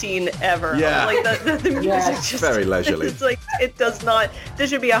escape scene ever. Yeah. Like the music just very leisurely. It's like it does not. There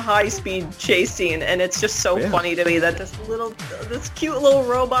should be a high-speed chase scene, and it's just so funny to me that this cute little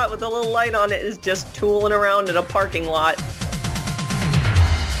robot with a little light on it is just tooling around in a parking lot.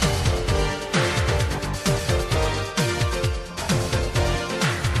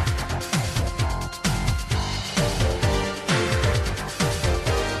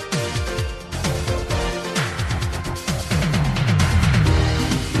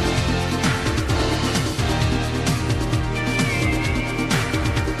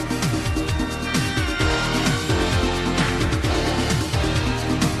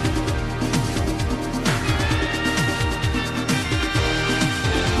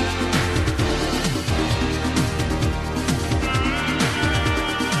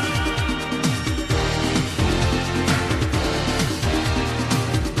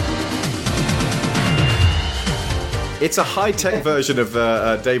 It's a high-tech version of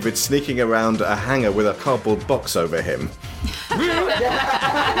David sneaking around a hangar with a cardboard box over him.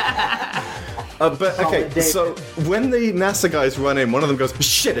 But okay, so when the NASA guys run in, one of them goes,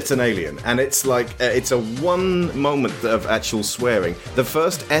 "Shit, it's an alien," and it's like it's a one moment of actual swearing, the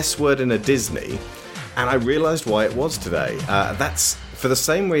first S word in a Disney, and I realised why it was today. That's for the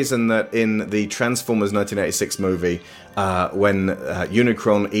same reason that in the Transformers 1986 movie, when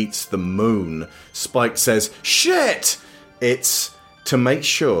Unicron eats the moon, Spike says, "Shit!" It's to make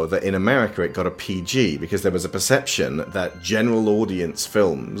sure that in America it got a PG, because there was a perception that general audience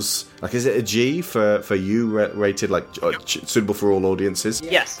films, like, is it a G for rated, like, suitable for all audiences?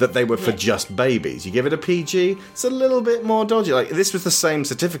 Yes. That they were for just babies. You give it a PG, it's a little bit more dodgy. Like, this was the same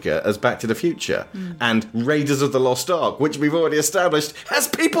certificate as Back to the Future and Raiders of the Lost Ark, which we've already established has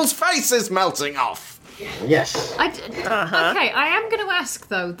people's faces melting off. Yes. Okay, I am going to ask,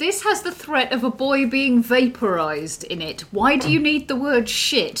 though. This has the threat of a boy being vaporized in it. Why do you need the word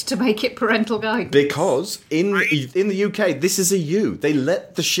shit to make it parental guidance? Because in the UK, this is a U. They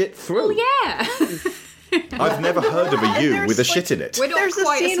let the shit through. Oh, yeah. I've never heard of a U with a shit in it. There's a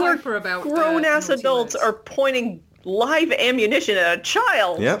scene where grown-ass adults are pointing live ammunition at a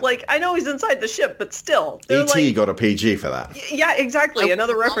child. Yep. Like, I know he's inside the ship, but still. E.T. got a PG for that. Yeah, exactly.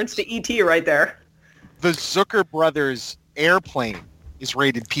 Another reference to E.T. right there. The Zucker brothers airplane is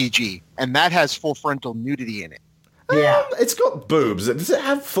rated PG, and that has full frontal nudity in it. Yeah. It's got boobs. Does it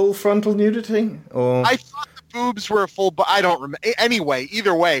have full frontal nudity? Or I thought the boobs were full, but I don't remember. Anyway,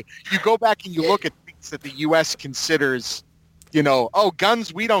 either way, you go back and you look at things that the U.S. considers,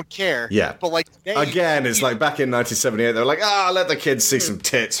 guns, we don't care. Yeah. But like today, again, it's like back in 1978, they were like, let the kids see some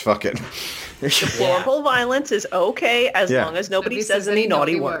tits, fuck it. Deplorable violence is okay as long as nobody says any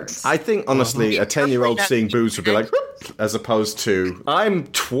naughty words. I think, honestly, a 10-year-old seeing boobs would be like, as opposed to, I'm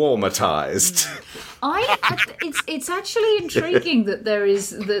traumatized. It's actually intriguing that there is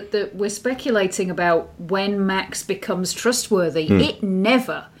that we're speculating about when Max becomes trustworthy. It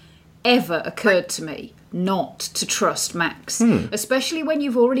never, ever occurred to me not to trust Max, especially when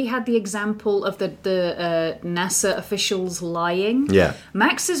you've already had the example of the NASA officials lying. Yeah,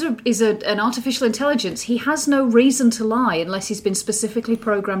 Max is an artificial intelligence. He has no reason to lie unless he's been specifically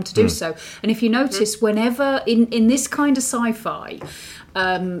programmed to do so. And if you notice, whenever in this kind of sci-fi,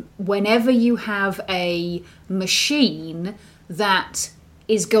 whenever you have a machine that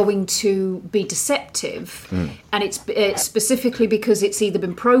is going to be deceptive, and it's specifically because it's either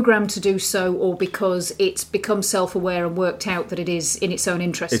been programmed to do so or because it's become self-aware and worked out that it is in its own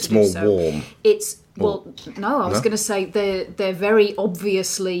interest it's to do more so. warm. It's I was going to say they're very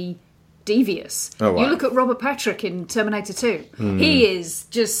obviously devious. Oh, wow. You look at Robert Patrick in Terminator 2. He is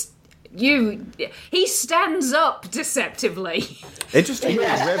just he stands up deceptively. Interestingly,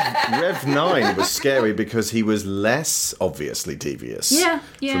 Rev 9 was scary because he was less obviously devious. From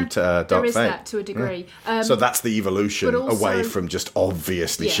Dark there is Fate. that to a degree. So that's the evolution but also- away from just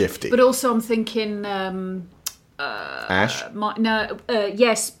obviously shifty. But also, I'm thinking. Ash?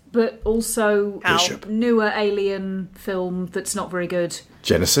 Yes, but also Bishop. newer Alien film that's not very good.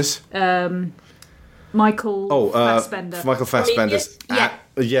 Genesis? Michael Fassbender. Michael Fassbender's.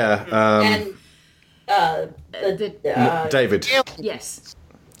 And David. Yes.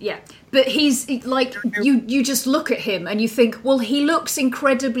 Yeah. But he's like, you just look at him and you think, well, he looks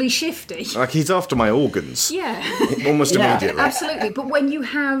incredibly shifty. Like, he's after my organs. Yeah. Almost immediately. Absolutely. But when you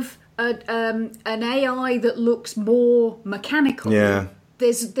have an AI that looks more mechanical,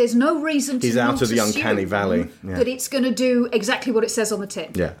 there's no reason to He's out not of the uncanny assume valley. that it's going to do exactly what it says on the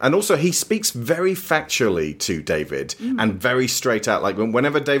tin. Yeah, and also he speaks very factually to David and very straight out. Like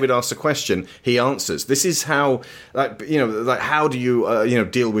whenever David asks a question, he answers. This is how, how do you,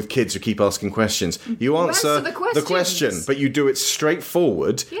 deal with kids who keep asking questions? You answer the question, but you do it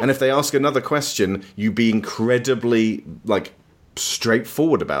straightforward. Yeah. And if they ask another question, you be incredibly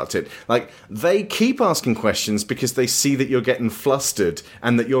straightforward about it. Like, they keep asking questions because they see that you're getting flustered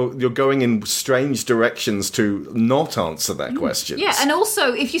and that you're going in strange directions to not answer their questions. Yeah, and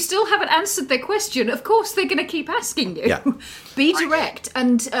also, if you still haven't answered their question, of course they're going to keep asking you. Yeah. Be direct.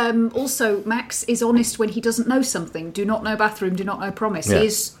 And also, Max is honest when he doesn't know something. Do not know bathroom, do not know promise. Yeah. He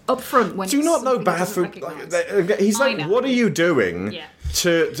is upfront when do not know something he doesn't bathroom. recognise. He's like, I know. what are you doing? Yeah.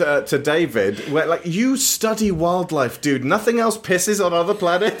 To David, where you study wildlife, dude. Nothing else pisses on other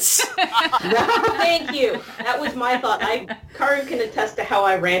planets. Thank you. That was my thought. Karin can attest to how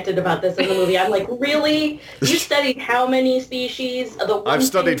I ranted about this in the movie. I'm like, really? You studied how many species? I've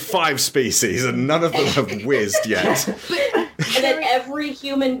studied 5 species, and none of them have whizzed yet. And then every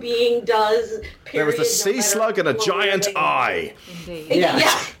human being does. There was a sea slug and a giant eye. Indeed.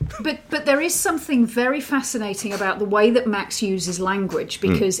 Yeah. But there is something very fascinating about the way that Max uses language,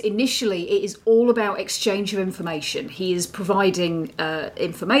 because initially it is all about exchange of information. He is providing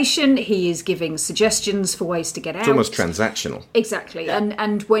information, he is giving suggestions for ways to get out. It's almost transactional. Exactly. Yeah.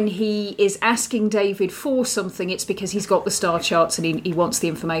 And when he is asking David for something, it's because he's got the star charts and he wants the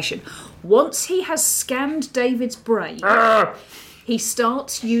information. Once he has scanned David's brain, he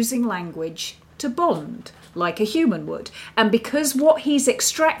starts using language to bond, like a human would. And because what he's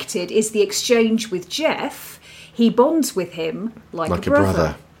extracted is the exchange with Jeff, he bonds with him like a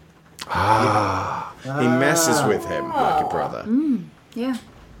brother. He messes with him like a brother. Yeah.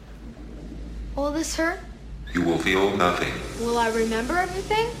 Will this hurt? You will feel nothing. Will I remember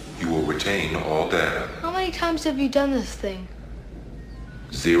everything? You will retain all data. How many times have you done this thing?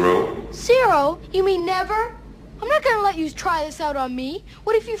 0. 0? You mean never? I'm not gonna let you try this out on me.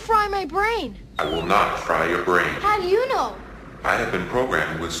 What if you fry my brain? I will not fry your brain. How do you know? I have been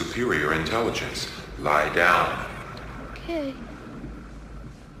programmed with superior intelligence. Lie down. Okay.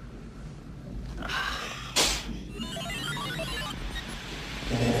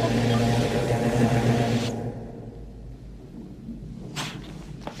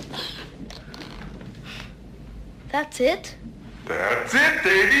 That's it? That's it,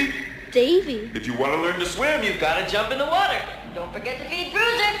 Davy. Davy? If you want to learn to swim, you've got to jump in the water. Don't forget to feed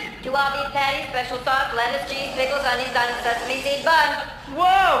Bruiser. 2 all-beef patties, special sauce, lettuce, cheese, pickles, onions on a sesame seed bun.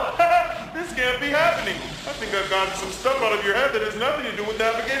 Whoa! This can't be happening. I think I've gotten some stuff out of your head that has nothing to do with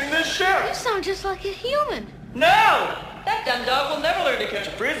navigating this ship. You sound just like a human. No! That dumb dog will never learn to catch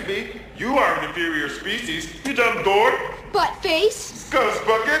a frisbee. You are an inferior species, you dumb dork. Butt face? Ghost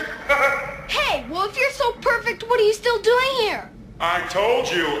bucket. Hey, well if you're so perfect, what are you still doing here? I told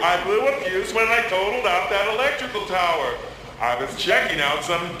you, I blew a fuse when I totaled out that electrical tower. I was checking out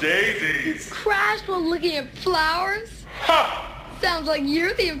some daisies. Crashed while looking at flowers? Ha! Sounds like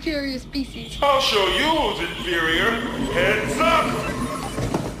you're the inferior species. I'll show you who's inferior. Heads up!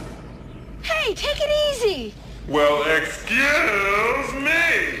 Hey, take it easy! Well, excuse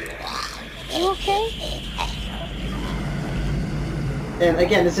me! You okay? And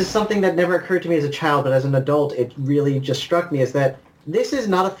again, this is something that never occurred to me as a child, but as an adult, it really just struck me, is that this is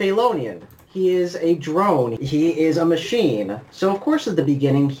not a Phalonian. He is a drone. He is a machine. So, of course, at the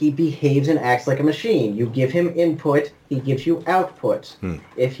beginning, he behaves and acts like a machine. You give him input, he gives you output.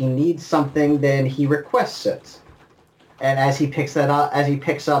 If he needs something, then he requests it. And as he picks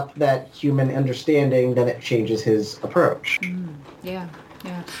up that human understanding, then it changes his approach. Yeah.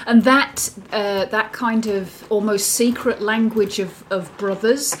 Yeah, and that kind of almost secret language of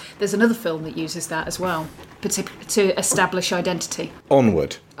brothers, there's another film that uses that as well, to establish identity.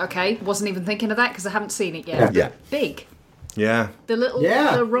 Onward. Okay, wasn't even thinking of that because I haven't seen it yet. Yeah. Big. Yeah.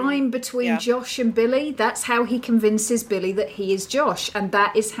 The rhyme between Josh and Billy, that's how he convinces Billy that he is Josh. And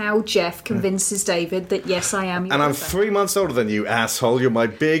that is how Jeff convinces David that, yes, I am your And I'm brother. 3 months older than you, asshole. You're my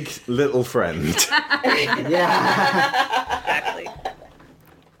big little friend. Exactly.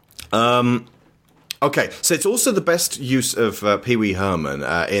 Okay, so it's also the best use of Pee Wee Herman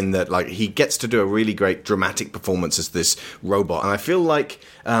in that, like, he gets to do a really great dramatic performance as this robot, and I feel like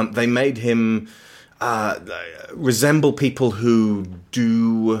they made him resemble people who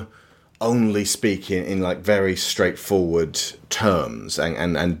do only speak in like very straightforward terms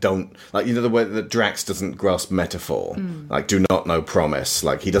and don't, like, you know, the way that Drax doesn't grasp metaphor, like do not know promise,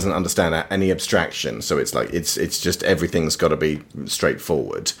 like he doesn't understand any abstraction, so it's like it's just everything's got to be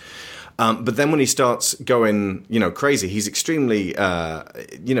straightforward. But then when he starts going, you know, crazy, he's extremely,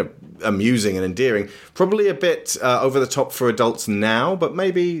 amusing and endearing. Probably a bit over the top for adults now, but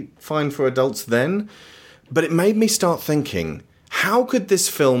maybe fine for adults then. But it made me start thinking, how could this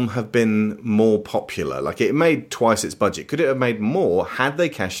film have been more popular? Like, it made twice its budget. Could it have made more had they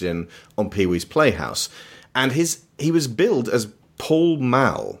cashed in on Pee-wee's Playhouse? And he was billed as Paul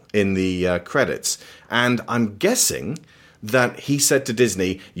Mal in the credits. And I'm guessing that he said to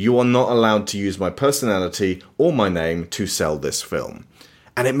Disney, you are not allowed to use my personality or my name to sell this film.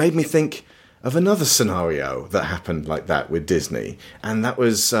 And it made me think of another scenario that happened like that with Disney. And that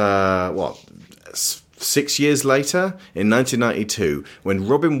was, 6 years later, in 1992, when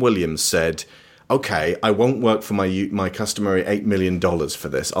Robin Williams said, okay, I won't work for my customary $8 million for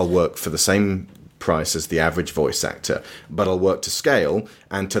this. I'll work for the same price as the average voice actor, but I'll work to scale,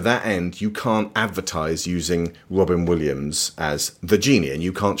 and to that end you can't advertise using Robin Williams as the genie, and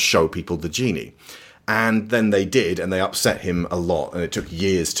you can't show people the genie. And then they did, and they upset him a lot, and it took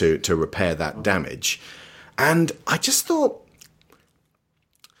years to repair that damage. And I just thought,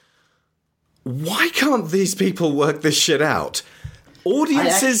 why can't these people work this shit out?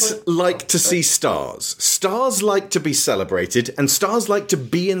 Audiences like to see stars. Stars like to be celebrated, and stars like to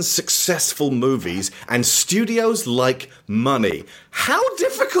be in successful movies, and studios like money. How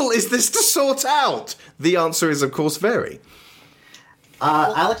difficult is this to sort out? The answer is, of course, very.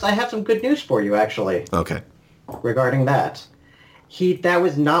 Alex, I have some good news for you, actually. Okay. Regarding that. That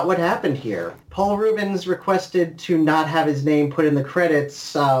was not what happened here. Paul Reubens requested to not have his name put in the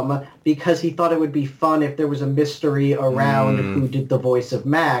credits because he thought it would be fun if there was a mystery around who did the voice of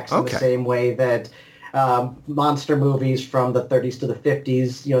Max, in the same way that monster movies from the 30s to the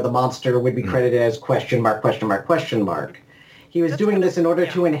 50s, you know, the monster would be credited as question mark, question mark, question mark. He was doing this in order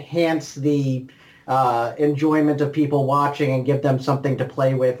to enhance the enjoyment of people watching and give them something to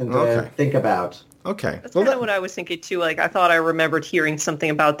play with and to think about. Okay. That's kind of what I was thinking, too. Like, I thought I remembered hearing something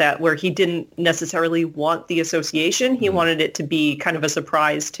about that where he didn't necessarily want the association. He wanted it to be kind of a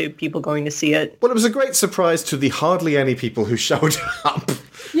surprise to people going to see it. Well, it was a great surprise to the hardly any people who showed up.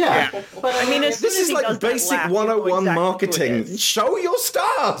 Yeah. But I mean, this is like basic 101 marketing. Show your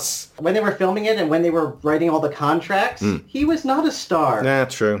stars. When they were filming it and when they were writing all the contracts, he was not a star. Yeah,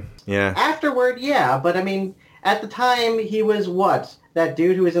 true. Yeah. Afterward, yeah. But, I mean, at the time, he was what? That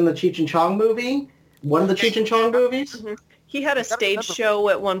dude who was in the Cheech and Chong movie? One of the Cheech and Chong movies? Mm-hmm. He had a stage show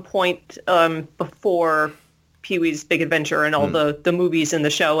at one point before Pee-wee's Big Adventure and all the movies in the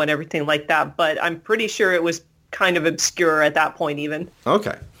show and everything like that. But I'm pretty sure it was kind of obscure at that point even.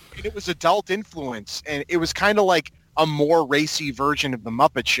 Okay. It was adult influence, and it was kind of like a more racy version of The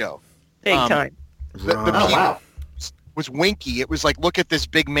Muppet Show. Big time. The was Winky. It was like, look at this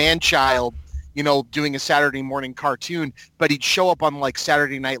big man-child, you know, doing a Saturday morning cartoon, but he'd show up on like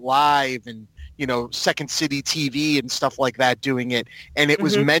Saturday Night Live and, you know, Second City TV and stuff like that doing it. And it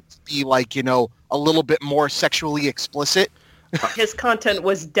was meant to be like, you know, a little bit more sexually explicit. His content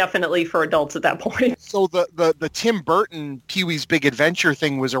was definitely for adults at that point. So the Tim Burton Pee-wee's Big Adventure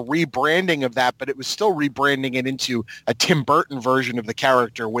thing was a rebranding of that, but it was still rebranding it into a Tim Burton version of the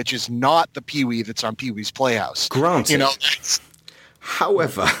character, which is not the Pee-wee that's on Pee-wee's Playhouse. Granted. You know,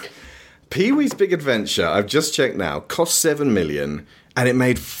 however, Pee-wee's Big Adventure, I've just checked now, cost $7 million, and it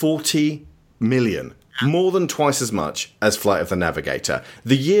made $40 million. More than twice as much as Flight of the Navigator.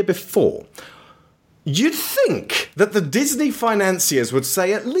 The year before. You'd think that the Disney financiers would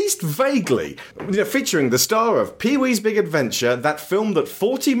say, at least vaguely, you know, featuring the star of Pee-wee's Big Adventure, that film that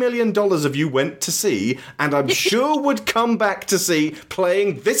 $40 million of you went to see, and I'm sure would come back to see,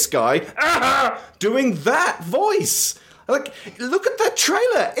 playing this guy, doing that voice. Like, look at that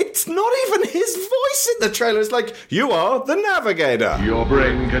trailer. It's not even his voice in the trailer. It's like, you are the navigator. Your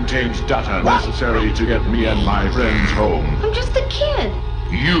brain contains data necessary to get me and my friends home. I'm just a kid.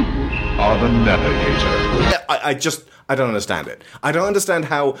 You are the navigator. I don't understand it. I don't understand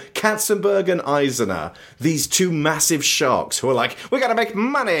how Katzenberg and Eisner, these two massive sharks who are like, we gotta make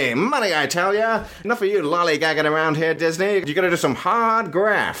money, I tell ya. Enough of you lollygagging around here, Disney. You gotta do some hard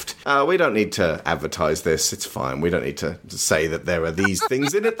graft. We don't need to advertise this. It's fine. We don't need to say that there are these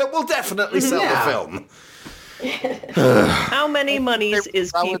things in it that will definitely sell the film. How many monies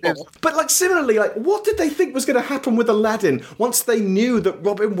is people? But like similarly, like what did they think was going to happen with Aladdin once they knew that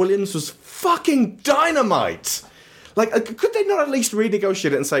Robin Williams was fucking dynamite? Like, could they not at least renegotiate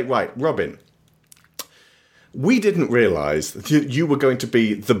it and say, right, Robin, we didn't realise that you were going to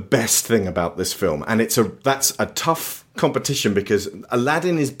be the best thing about this film, and that's a tough competition because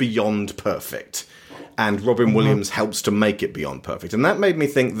Aladdin is beyond perfect, and Robin Williams helps to make it beyond perfect, and that made me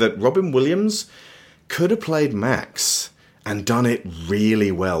think that Robin Williams could have played Max and done it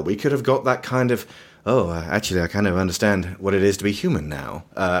really well. We could have got that kind of, actually, I kind of understand what it is to be human now.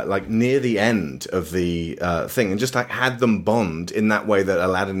 Like near the end of the thing, and just like had them bond in that way that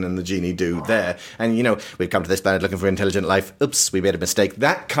Aladdin and the genie do there. And you know, we've come to this planet looking for intelligent life. Oops, we made a mistake.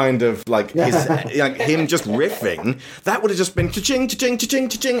 That kind of like his, like him just riffing. That would have just been cha-ching, cha-ching, cha-ching,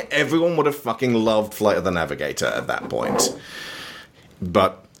 cha-ching. Everyone would have fucking loved Flight of the Navigator at that point.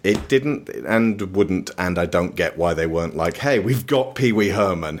 But it didn't and wouldn't, and I don't get why they weren't like, hey, we've got Pee Wee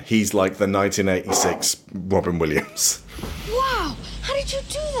Herman. He's like the 1986 Robin Williams. Wow, how did you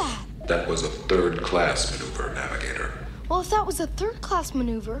do that? That was a third-class maneuver, Navigator. Well, if that was a third-class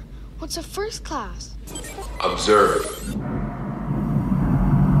maneuver, what's a first class? Observe.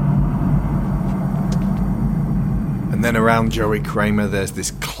 And then around Joey Kramer, there's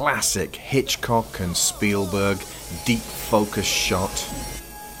this classic Hitchcock and Spielberg deep focus shot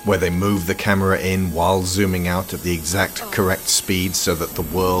where they move the camera in while zooming out at the exact correct speed so that the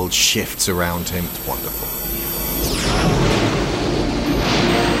world shifts around him. It's wonderful.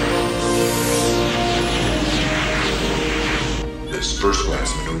 This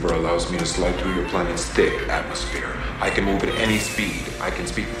first-class maneuver allows me to slide through your planet's thick atmosphere. I can move at any speed. I can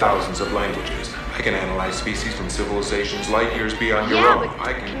speak thousands of languages. I can analyze species from civilizations light years beyond your own.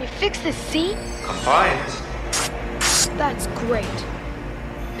 But can you fix this seat? Compliance. That's great.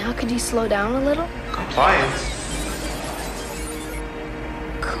 Now could you slow down a little? Compliance.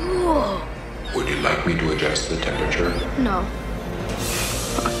 Cool. Would you like me to adjust the temperature? No.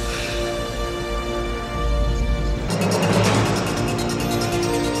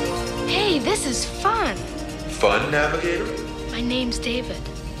 Hey, this is fun. Fun, Navigator? My name's David.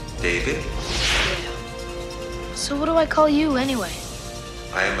 David? Yeah. So what do I call you anyway?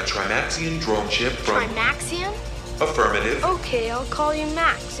 I am a Trimaxian drone ship from... Trimaxian? Affirmative. Okay, I'll call you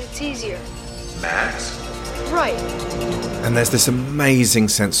Max. It's easier. Max? Right. And there's this amazing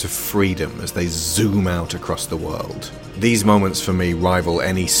sense of freedom as they zoom out across the world. These moments for me rival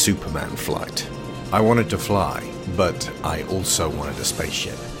any Superman flight. I wanted to fly, but I also wanted a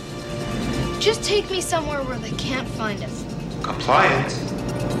spaceship. Just take me somewhere where they can't find us. Compliance.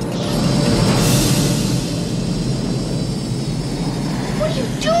 What are you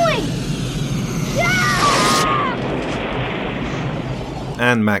doing?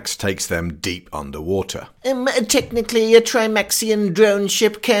 And Max takes them deep underwater. Technically, a Trimaxian drone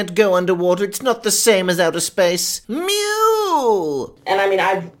ship can't go underwater. It's not the same as outer space. Mew! And I mean,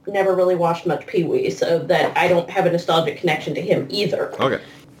 I've never really watched much Pee-wee, so that I don't have a nostalgic connection to him either. Okay.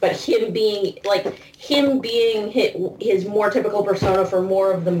 But him being his more typical persona for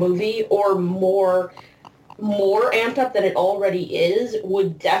more of the movie, or more amped up than it already is,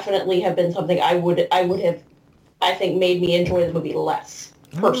 would definitely have been something I would have, I think, made me enjoy the movie less,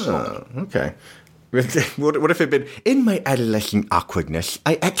 personally. Oh, okay. What if it had been, in my adolescent awkwardness,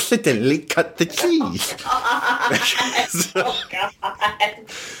 I accidentally cut the cheese? Oh, God.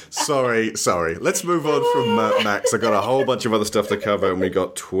 Sorry. Let's move on from Max. I've got a whole bunch of other stuff to cover, and we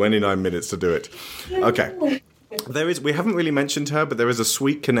got 29 minutes to do it. Okay. We haven't really mentioned her, but there is a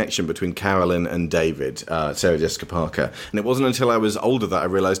sweet connection between Carolyn and David, Sarah Jessica Parker. And it wasn't until I was older that I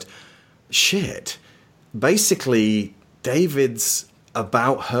realised, shit, basically David's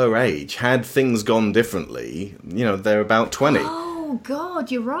about her age. Had things gone differently, they're about 20. Oh, God,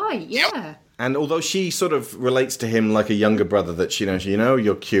 you're right, yeah. And although she sort of relates to him like a younger brother, that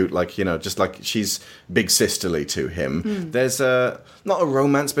you're cute, just like she's big sisterly to him. There's not a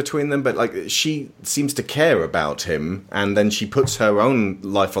romance between them, but like she seems to care about him, and then she puts her own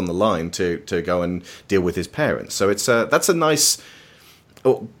life on the line to go and deal with his parents. So that's a nice.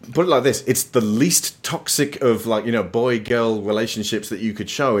 Oh, put it like this: it's the least toxic of boy-girl relationships that you could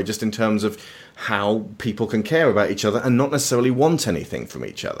show, just in terms of how people can care about each other and not necessarily want anything from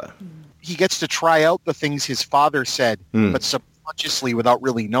each other. He gets to try out the things his father said, but consciously without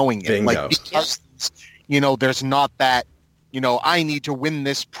really knowing it. Bingo. Like, because, there's not that, I need to win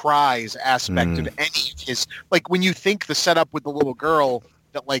this prize aspect of any of his, like when you think the setup with the little girl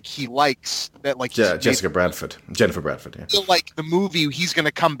that like he likes, that like Jennifer Bradford, yeah. Feel like the movie, he's going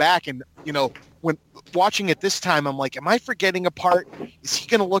to come back and, when watching it this time, I'm like, am I forgetting a part? Is he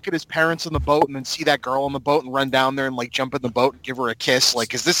going to look at his parents on the boat and then see that girl on the boat and run down there and like jump in the boat and give her a kiss?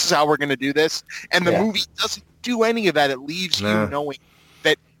 Like, is this how we're going to do this? And the movie doesn't do any of that. It leaves you knowing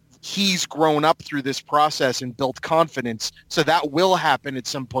that he's grown up through this process and built confidence. So that will happen at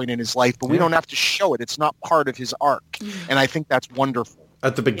some point in his life, but we don't have to show it. It's not part of his arc. And I think that's wonderful.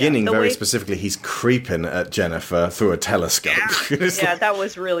 At the beginning, specifically, he's creeping at Jennifer through a telescope. That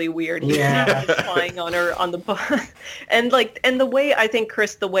was really weird. Yeah. He's flying on her on the boat, and the way I think,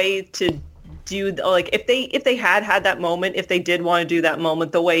 Chris, the way to do, like, if they had that moment, if they did want to do that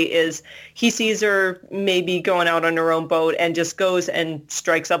moment, the way is he sees her maybe going out on her own boat and just goes and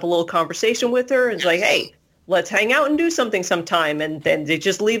strikes up a little conversation with her and is like, hey, let's hang out and do something sometime, and then they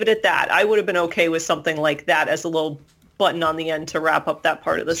just leave it at that. I would have been okay with something like that as a little button on the end to wrap up that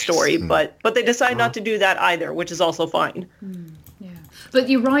part of the story, but they decide not to do that either, which is also fine. But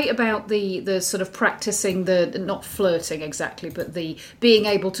you're right about the sort of practicing not flirting exactly, but the being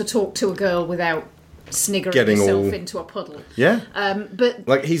able to talk to a girl without sniggering yourself into a puddle. Yeah. But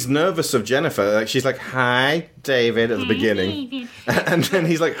like, he's nervous of Jennifer. Like, she's like, "Hi, David," at the beginning, and then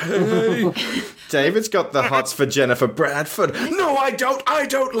he's like, "Hey." David's got the hots for Jennifer Bradford. No, I don't. I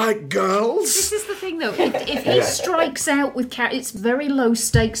don't like girls. This is the thing, though. If he strikes out with it's very low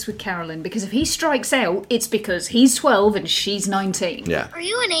stakes with Carolyn, because if he strikes out, it's because he's 12 and she's 19. Yeah. Are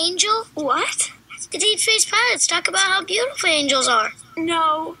you an angel? What? The Deep-Faced Pirates talk about how beautiful angels are.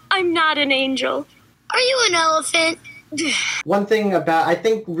 No, I'm not an angel. Are you an elephant? One thing I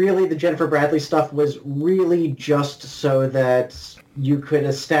think really the Jennifer Bradley stuff was really just so that you could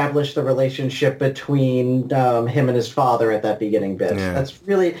establish the relationship between him and his father at that beginning bit. Yeah. That's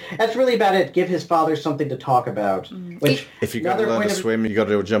really about it. Give his father something to talk about. Which, if you got to learn to swim, you got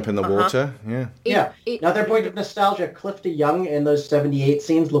to jump in the water. Yeah. Another point of nostalgia. Cliff DeYoung in those 78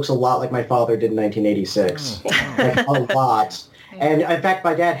 scenes looks a lot like my father did in 1986. Like, a lot. And in fact,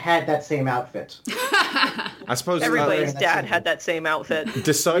 my dad had that same outfit. I suppose everybody's dad had that same outfit.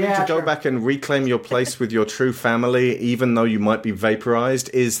 Deciding to go back and reclaim your place with your true family, even though you might be vaporized,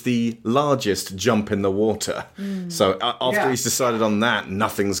 is the largest jump in the water. So after he's decided on that,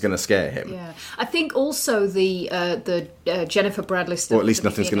 nothing's going to scare him. Yeah, I think also the Jennifer Bradley stuff. Or at least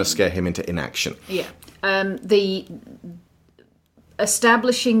nothing's going to scare him into inaction. Yeah, the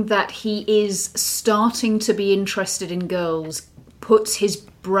establishing that he is starting to be interested in girls puts his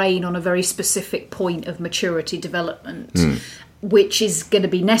brain on a very specific point of maturity development, which is going to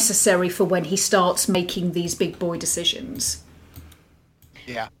be necessary for when he starts making these big boy decisions.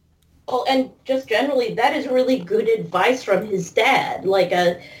 Yeah. Well, and just generally, that is really good advice from his dad. Like,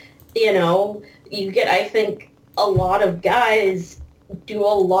 you get, I think, a lot of guys do a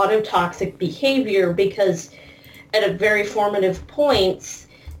lot of toxic behavior because at a very formative points,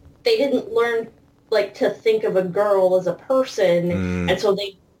 they didn't learn to think of a girl as a person, and so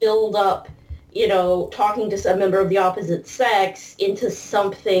they build up, talking to a member of the opposite sex into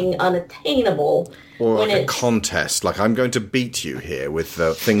something unattainable. Or like a contest, like, I'm going to beat you here with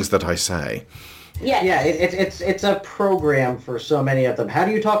the things that I say. Yeah, it's a program for so many of them. How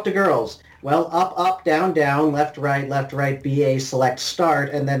do you talk to girls? Well, up, down, left, right, BA, select, start,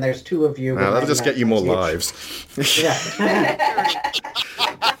 and then there's two of you. That'll just get you more lives. Yeah.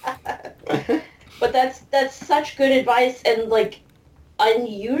 But that's such good advice and,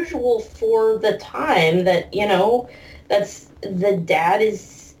 unusual for the time that, that's the dad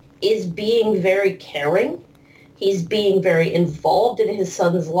is being very caring. He's being very involved in his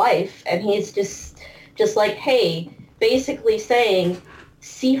son's life, and he's just like, hey, basically saying,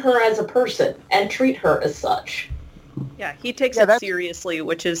 see her as a person and treat her as such. Yeah, he takes it seriously,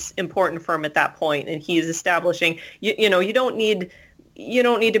 which is important for him at that point, and he's establishing, you don't need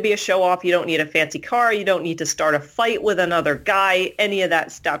to be a show-off. You don't need a fancy car. You don't need to start a fight with another guy, any of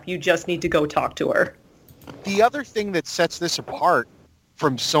that stuff. You just need to go talk to her. The other thing that sets this apart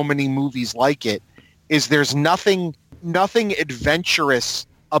from so many movies like it is there's nothing adventurous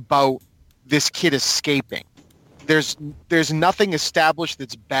about this kid escaping. There's nothing established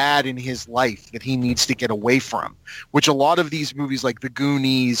that's bad in his life that he needs to get away from, which a lot of these movies like The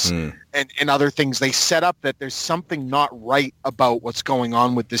Goonies and other things, they set up that there's something not right about what's going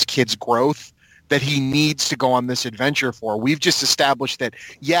on with this kid's growth that he needs to go on this adventure for. We've just established that,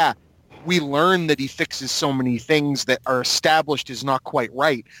 we learn that he fixes so many things that are established as not quite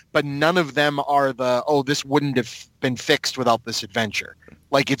right, but none of them are this wouldn't have been fixed without this adventure.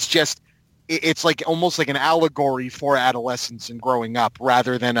 Like, it's like almost like an allegory for adolescence and growing up,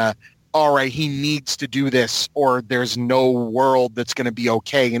 rather than all right, he needs to do this, or there's no world that's going to be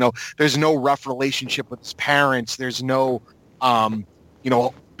okay. You know, there's no rough relationship with his parents. There's no,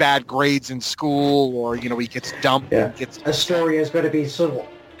 bad grades in school, or, he gets dumped. Yeah. Astoria is going to be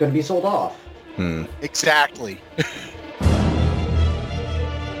sold off. Exactly.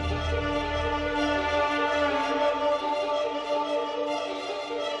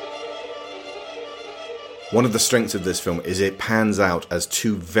 One of the strengths of this film is it pans out as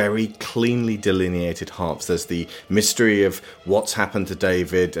two very cleanly delineated halves. There's the mystery of what's happened to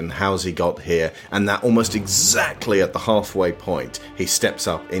David and how's he got here, and that almost exactly at the halfway point, he steps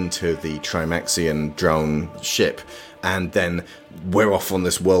up into the Trimaxian drone ship, and then we're off on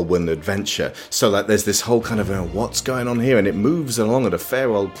this whirlwind adventure. So that there's this whole kind of, what's going on here? And it moves along at a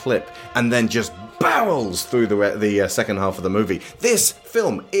fair old clip, and then just barrels through the second half of the movie. This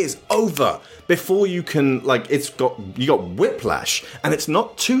film is over before you can, you got whiplash, and it's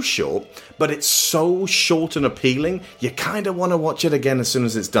not too short, but it's so short and appealing, you kind of want to watch it again as soon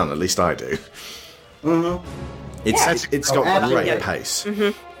as it's done. At least I do. Mm-hmm. It's got great pace.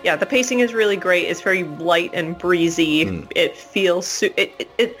 Mm-hmm. Yeah, the pacing is really great. It's very light and breezy. It feels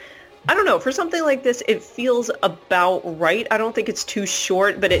I don't know, for something like this, it feels about right. I don't think it's too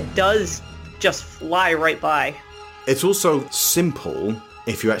short, but it does just fly right by. It's also simple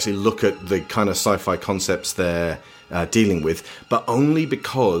if you actually look at the kind of sci-fi concepts they're dealing with, but only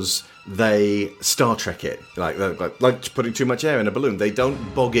because they Star Trek it, like putting too much air in a balloon. They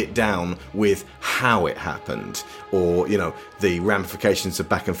don't bog it down with how it happened, or the ramifications of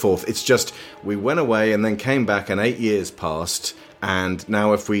back and forth. It's just, we went away and then came back, and 8 years passed, and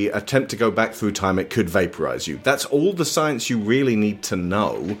now if we attempt to go back through time, it could vaporize you. That's all the science you really need to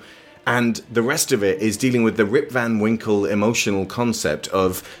know. And the rest of it is dealing with the Rip Van Winkle emotional concept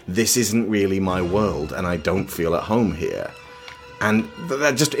of, this isn't really my world and I don't feel at home here. And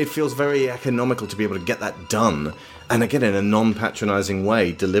it feels very economical to be able to get that done. And again, in a non-patronizing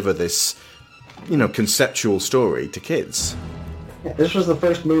way, deliver this, conceptual story to kids. Yeah, this was the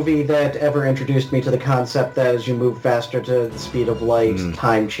first movie that ever introduced me to the concept that as you move faster to the speed of light,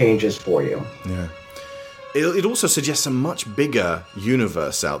 time changes for you. Yeah. It also suggests a much bigger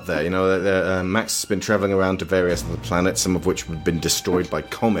universe out there. Max has been traveling around to various other planets, some of which have been destroyed by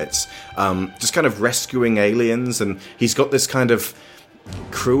comets, just kind of rescuing aliens, and he's got this kind of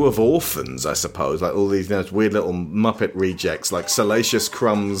crew of orphans, I suppose, like all these weird little Muppet rejects, like Salacious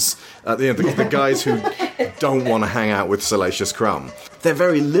Crumb's, the guys who don't want to hang out with Salacious Crumb. They're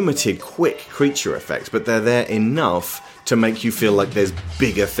very limited, quick creature effects, but they're there enough to make you feel like there's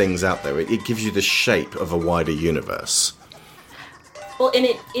bigger things out there. It gives you the shape of a wider universe. Well, and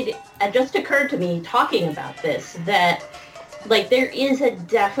it just occurred to me talking about this that, there is a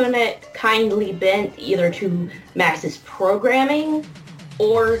definite kindly bent either to Max's programming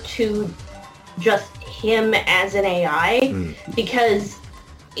or to just him as an AI, because,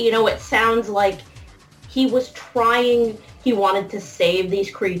 it sounds like he wanted to save these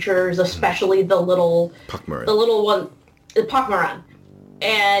creatures, especially the little one, the Pakmaran.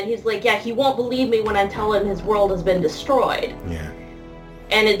 And he's like, he won't believe me when I tell him his world has been destroyed. Yeah.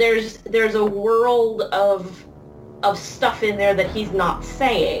 And there's a world of stuff in there that he's not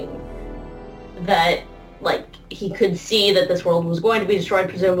saying, that, he could see that this world was going to be destroyed,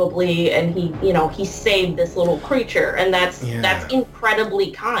 presumably, and he saved this little creature, and that's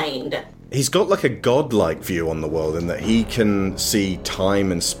incredibly kind. He's got a godlike view on the world in that he can see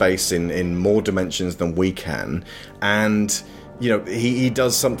time and space in more dimensions than we can, and he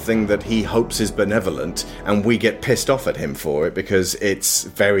does something that he hopes is benevolent, and we get pissed off at him for it because it's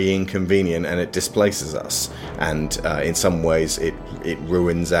very inconvenient and it displaces us, and in some ways it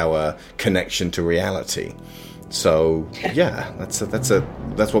ruins our connection to reality. So yeah, that's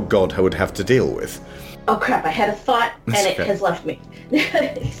what God would have to deal with. Oh crap! I had a thought and it has left me.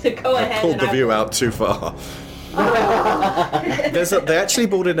 So go ahead. I pulled the view out too far. They actually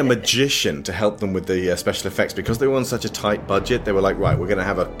brought in a magician to help them with the special effects because they were on such a tight budget. They were like, right, we're going to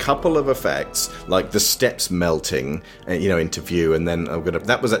have a couple of effects, like the steps melting, into view, and then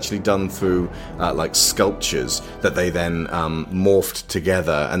that was actually done through sculptures that they then morphed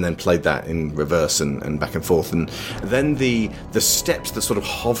together and then played that in reverse and back and forth, and then the steps that sort of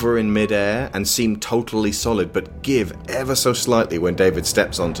hover in midair and seem totally solid but give ever so slightly when David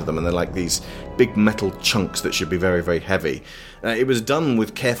steps onto them, and they're like these big metal chunks that should be very, very heavy. It was done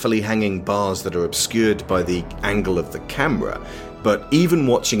with carefully hanging bars that are obscured by the angle of the camera But even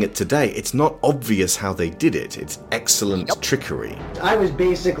watching it today, it's not obvious how they did it. It's excellent trickery. I was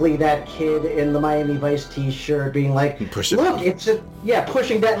basically that kid in the Miami Vice T-shirt being like, pushing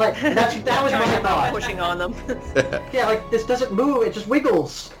that, like, that was my thought. Pushing on them. Yeah, like, this doesn't move, it just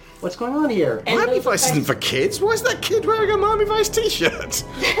wiggles. What's going on here? Miami Vice isn't for kids. Why is that kid wearing a Miami Vice T-shirt?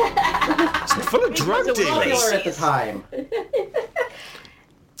 It's full of drug dealers. Popular at the time.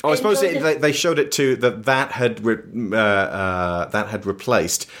 Oh, I suppose they showed it too that had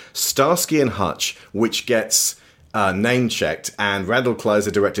replaced Starsky and Hutch, which gets name checked, and Randall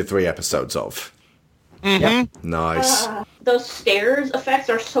Kleiser directed 3 episodes of. Mm-hmm. Yep. Nice. Those stairs effects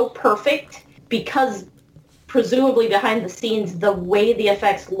are so perfect because presumably behind the scenes, the way the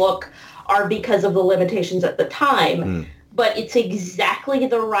effects look are because of the limitations at the time. But it's exactly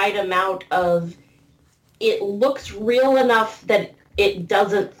the right amount of, it looks real enough that it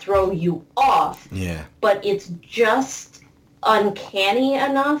doesn't throw you off. Yeah. But it's just uncanny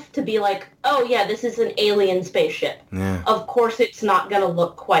enough to be like, oh yeah, this is an alien spaceship. Yeah. Of course it's not going to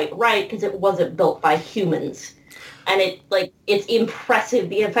look quite right because it wasn't built by humans. And it's impressive.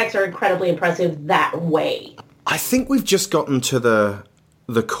 The effects are incredibly impressive that way. I think we've just gotten to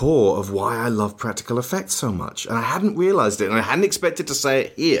the core of why I love practical effects so much. And I hadn't realized it, and I hadn't expected to say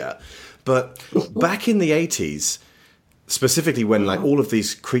it here. But back in the 80s, specifically when like all of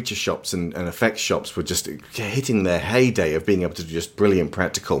these creature shops and effects shops were just hitting their heyday of being able to do just brilliant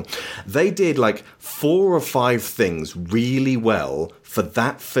practical, they did like 4 or 5 things really well for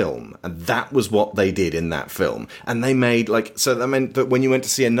that film, and that was what they did in that film. And they made so that meant that when you went to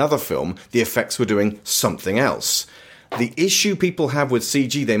see another film, the effects were doing something else. The issue people have with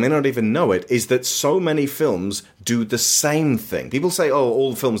CG, they may not even know it, is that so many films do the same thing. People say, oh,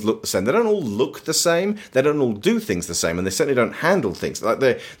 all films look the same. They don't all look the same. They don't all do things the same, and they certainly don't handle things. Like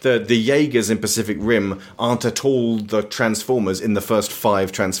the Jaegers in Pacific Rim aren't at all the Transformers in the first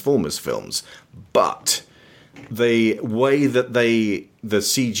 5 Transformers films. But the way that the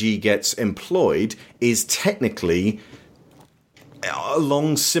CG gets employed is technically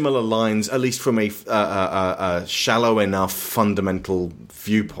along similar lines, at least from a shallow enough fundamental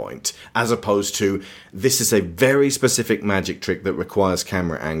viewpoint, as opposed to this is a very specific magic trick that requires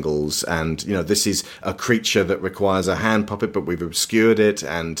camera angles, and this is a creature that requires a hand puppet, but we've obscured it,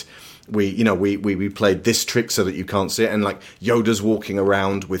 and we played this trick so that you can't see it, and like Yoda's walking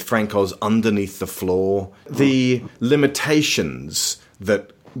around with Franco's underneath the floor. The limitations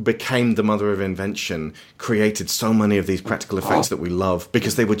that became the mother of invention created so many of these practical effects that we love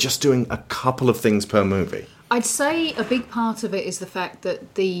because they were just doing a couple of things per movie. I'd say a big part of it is the fact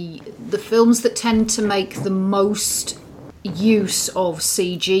that the films that tend to make the most use of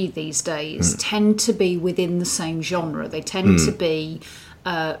CG these days tend to be within the same genre. They tend to be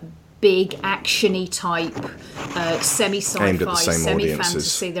big actiony type, semi-sci-fi,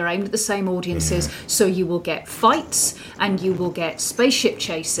 semi-fantasy. They're aimed at the same audiences. So you will get fights and you will get spaceship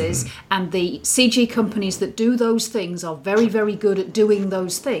chases, and the CG companies that do those things are very, very good at doing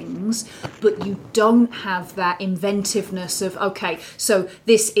those things, but you don't have that inventiveness of, okay, so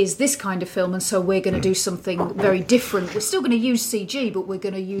this is this kind of film, and so we're going to do something very different. We're still going to use CG, but we're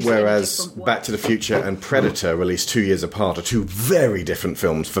going to use it in a different way. Back to the Future and Predator, released 2 years apart, are 2 very different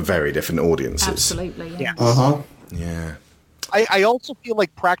films for very different audiences. Absolutely, yeah. Yeah. I also feel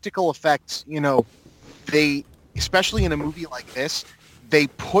like practical effects, they, especially in a movie like this, they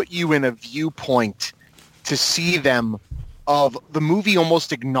put you in a viewpoint to see them of the movie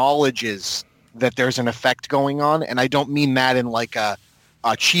almost acknowledges that there's an effect going on. And I don't mean that in like a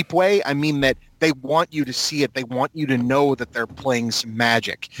cheap way. I mean that they want you to see it. They want you to know that they're playing some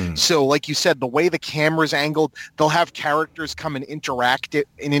magic. So like you said, the way the camera's angled, they'll have characters come and interact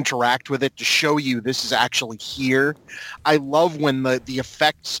with it to show you this is actually here. I love when the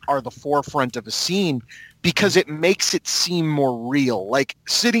effects are the forefront of a scene because it makes it seem more real. Like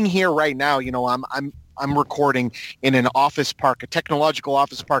sitting here right now, I'm recording in an office park, a technological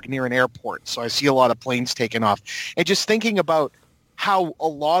office park near an airport. So I see a lot of planes taking off. And just thinking about how a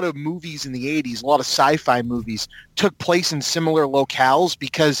lot of movies in the 80s, a lot of sci-fi movies took place in similar locales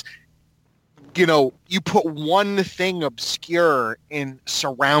because, you put one thing obscure and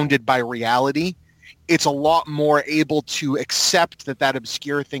surrounded by reality, it's a lot more able to accept that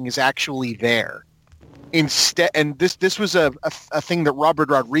obscure thing is actually there. Instead, and this was a thing that Robert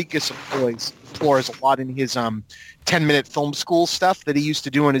Rodriguez explores a lot in his 10-minute film school stuff that he used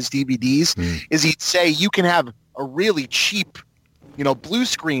to do on his DVDs, is he'd say you can have a really cheap blue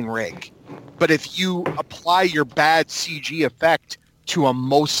screen rig, but if you apply your bad CG effect to a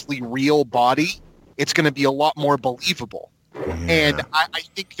mostly real body, it's going to be a lot more believable. And I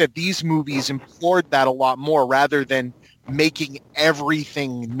think that these movies implored that a lot more rather than making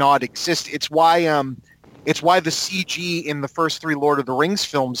everything not exist. It's why the CG in the first 3 Lord of the Rings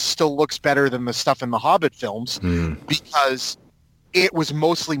films still looks better than the stuff in the Hobbit films, because it was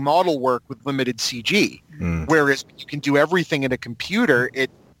mostly model work with limited CG. Whereas you can do everything in a computer,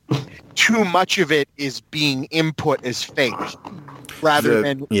 too much of it is being input as fake.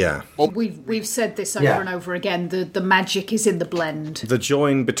 Than we've said this over and over again. The magic is in the blend. The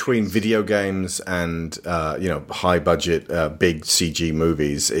join between video games and high budget big CG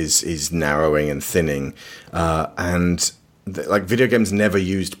movies is narrowing and thinning, and like video games never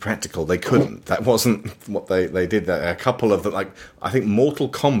used practical. They couldn't. That wasn't what they did. A couple of them, like I think Mortal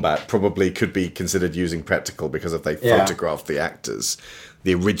Kombat probably could be considered using practical because if they photographed the actors,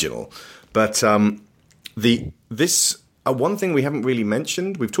 the original. But one thing we haven't really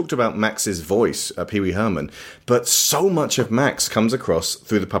mentioned, we've talked about Max's voice, Pee Wee Herman, but so much of Max comes across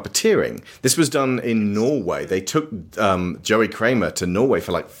through the puppeteering. This was done in Norway. They took Joey Kramer to Norway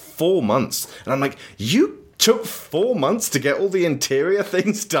for like 4 months. And I'm like, you took 4 months to get all the interior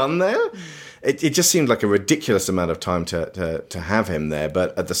things done there? It just seemed like a ridiculous amount of time to have him there.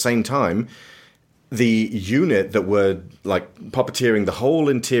 But at the same time, the unit that were like puppeteering the whole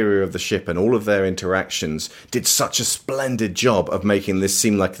interior of the ship and all of their interactions did such a splendid job of making this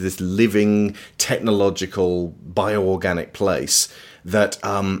seem like this living, technological, bioorganic place that,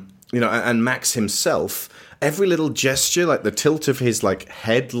 and Max himself, every little gesture, like the tilt of his like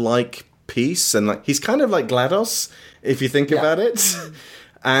head-like piece, and like he's kind of like GLaDOS, if you think about it.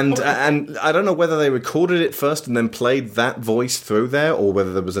 And I don't know whether they recorded it first and then played that voice through there, or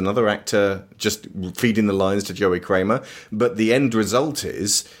whether there was another actor just feeding the lines to Joey Kramer. But the end result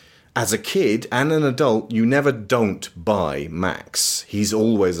is, as a kid and an adult, you never don't buy Max. He's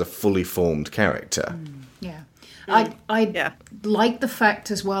always a fully formed character. I like the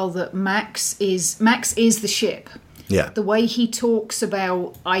fact as well that Max is the ship. Yeah. The way he talks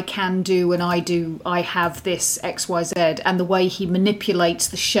about I can do and I have this XYZ, and the way he manipulates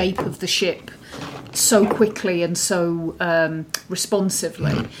the shape of the ship so quickly and so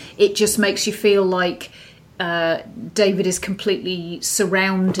responsively, it just makes you feel like David is completely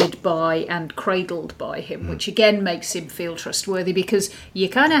surrounded by and cradled by him, which again makes him feel trustworthy, because you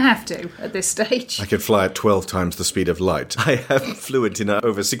kind of have to at this stage. I can fly at 12 times the speed of light. I am fluent in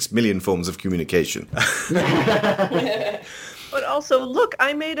over 6 million forms of communication. But also, look,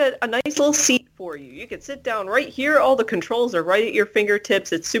 I made a nice little seat for you. You can sit down right here. All the controls are right at your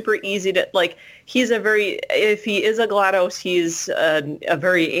fingertips. It's super easy to, like, if he is a GLaDOS, he's a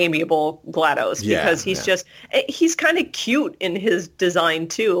very amiable GLaDOS, because he's kind of cute in his design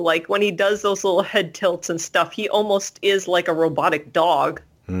too. Like when he does those little head tilts and stuff, he almost is like a robotic dog.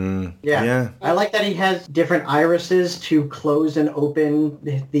 I like that he has different irises to close and open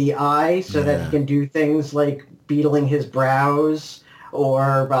the eye so that he can do things like beetling his brows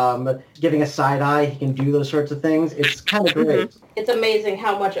or giving a side eye. He can do those sorts of things. It's kind of great. It's amazing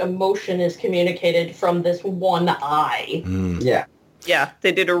how much emotion is communicated from this one eye. Yeah,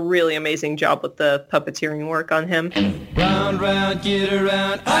 they did a really amazing job with the puppeteering work on him. Round, round, get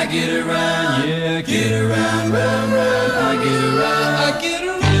around, I get around, yeah, get around, round, round, I get around, I get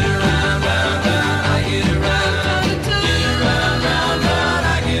around, round, round, I get around, get around, round, round,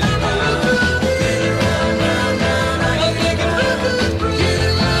 I get around, get around, round, round, I get around, get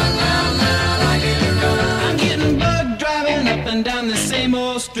around, round, round, I get around. I'm getting bug driving up and down the same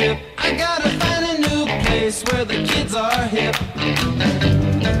old strip. I gotta find a new place where the kids are hip.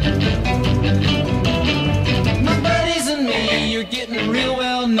 My buddies and me, you're getting real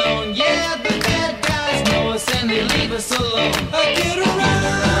well known. Yeah, the bad guys know us and they leave us alone. I get around,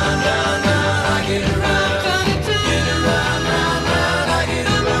 round, round, round, I get around, get around, round, round, I get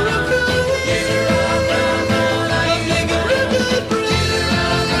around, get around, round, round, I get around, get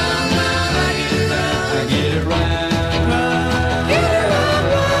around, round, round, I get around, I get around,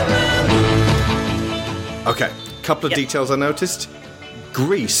 Okay, couple of details I noticed.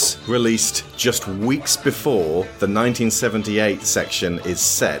 Grease released just weeks before the 1978 section is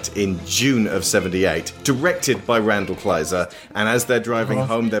set in June of 78, directed by Randall Kleiser, and as they're driving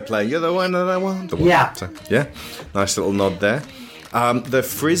home, they're playing "You're the One That I Want." Yeah. So, nice little nod there. The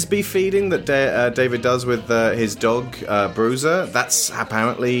frisbee feeding that David does with his dog, Bruiser, that's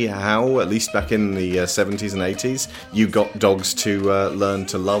apparently how, at least back in the 70s and 80s, you got dogs to learn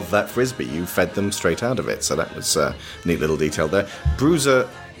to love that frisbee. You fed them straight out of it, so that was a neat little detail there. Bruiser,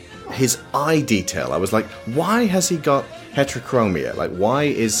 his eye detail, I was like, why has he got heterochromia? Like, why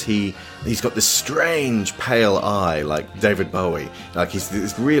is he's got this strange pale eye like David Bowie? Like, he's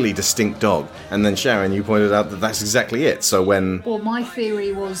this really distinct dog. And then, Sharon, you pointed out that that's exactly it. So when... Well, my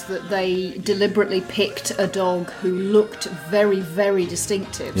theory was that they deliberately picked a dog who looked very, very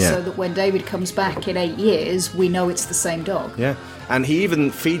distinctive, so that when David comes back in 8 years, we know it's the same dog. Yeah. And he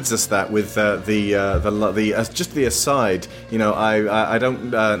even feeds us that with just the aside. You know, I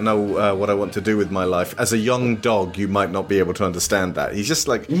don't know what I want to do with my life. As a young dog, you might not be able to understand that. He's just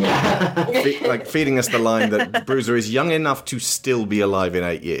like feeding us the line that Bruiser is young enough to still be alive in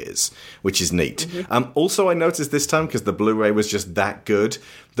 8 years, which is neat. Mm-hmm. Also, I noticed this time, because the Blu-ray was just that good,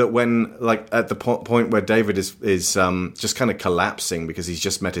 that when, like, at the point where David is just kind of collapsing because he's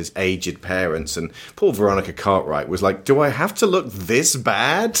just met his aged parents, and poor Veronica Cartwright was like, do I have to look this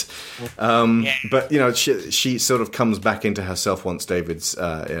bad? But, you know, she sort of comes back into herself once David's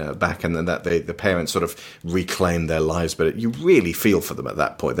back, and then that the parents sort of reclaim their lives. But you really feel for them at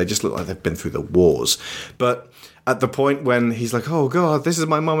that point. They just look like they've been through the wars. But... at the point when he's like, oh, God, this is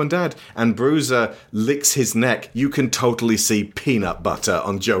my mum and dad, and Bruiser licks his neck, you can totally see peanut butter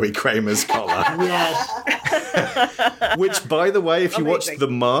on Joey Kramer's collar. Yes. Which, by the way, if you watch The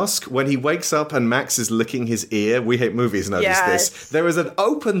Mask, when he wakes up and Max is licking his ear, We Hate Movies noticed this, there is an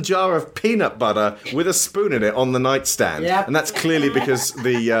open jar of peanut butter with a spoon in it on the nightstand. Yep. And that's clearly because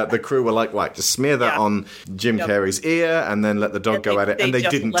the crew were like, right, just smear that on Jim Carrey's ear and then let the dog go at it, and they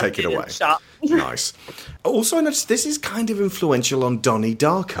didn't take it away. Nice. Also, I noticed this is kind of influential on Donnie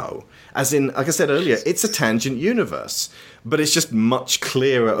Darko. As in, like I said earlier, it's a tangent universe, but it's just much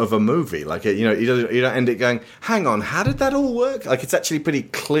clearer of a movie. Like, you know, you don't end it going, hang on, how did that all work? Like, it's actually pretty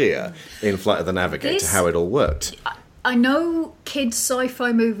clear in Flight of the Navigator how it all worked. I know kids'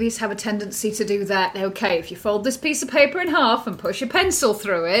 sci-fi movies have a tendency to do that. Okay, if you fold this piece of paper in half and push a pencil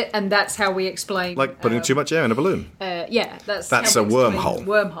through it, and that's how we explain... like putting too much air in a balloon. That's a wormhole.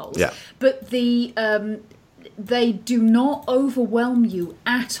 Wormholes. Yeah. But they do not overwhelm you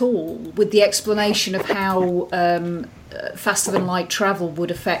at all with the explanation of how faster-than-light travel would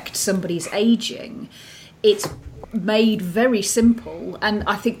affect somebody's aging. It's made very simple, and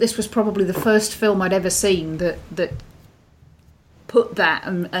I think this was probably the first film I'd ever seen that put that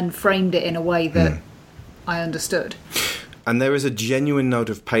and framed it in a way that I understood. And there is a genuine note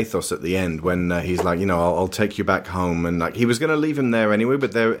of pathos at the end when he's like, you know, I'll take you back home. And like, he was going to leave him there anyway,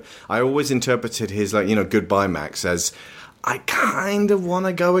 but I always interpreted his, like, you know, goodbye, Max, as I kind of want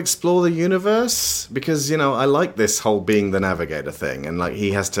to go explore the universe because, you know, I like this whole being the navigator thing. And like,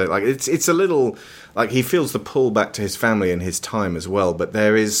 he has to, like, it's a little, like, he feels the pull back to his family and his time as well. But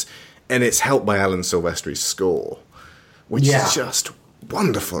there is, and it's helped by Alan Silvestri's score, which is just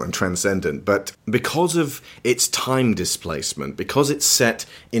wonderful and transcendent. But because of its time displacement, because it's set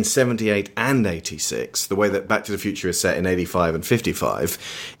in 78 and 86, the way that Back to the Future is set in 85 and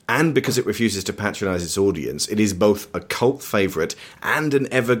 55, and because it refuses to patronize its audience, it is both a cult favorite and an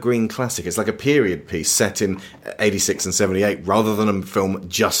evergreen classic. It's like a period piece set in 86 and 78 rather than a film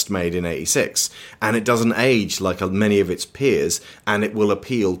just made in 86. And it doesn't age like many of its peers, and it will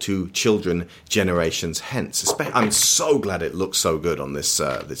appeal to children generations hence. I'm so glad it looks so good on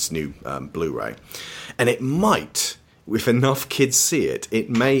this new Blu-ray. And it might, if enough kids see it, it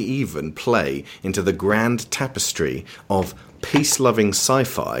may even play into the grand tapestry of peace-loving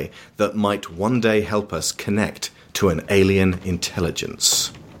sci-fi that might one day help us connect to an alien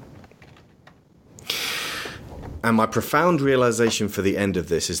intelligence. And my profound realization for the end of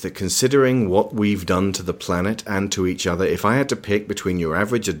this is that considering what we've done to the planet and to each other, if I had to pick between your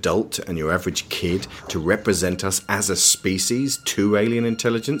average adult and your average kid to represent us as a species to alien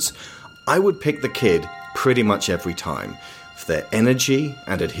intelligence, I would pick the kid pretty much every time. For their energy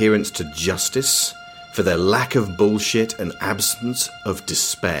and adherence to justice, for their lack of bullshit and absence of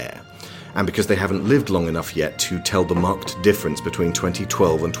despair, and because they haven't lived long enough yet to tell the marked difference between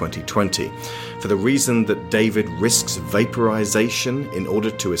 2012 and 2020, for the reason that David risks vaporization in order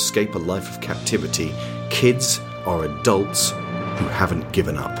to escape a life of captivity, kids are adults who haven't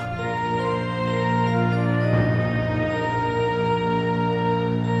given up.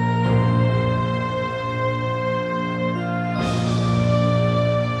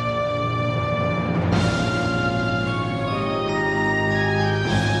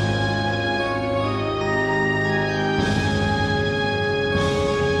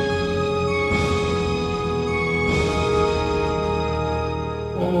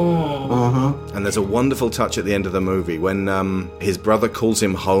 And there's a wonderful touch at the end of the movie when his brother calls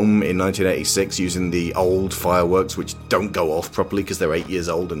him home in 1986 using the old fireworks, which don't go off properly because they're 8 years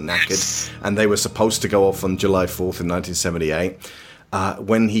old and knackered, and they were supposed to go off on July 4th in 1978.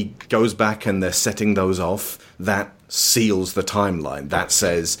 When he goes back and they're setting those off, that seals the timeline. That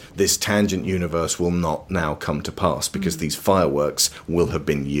says this tangent universe will not now come to pass because these fireworks will have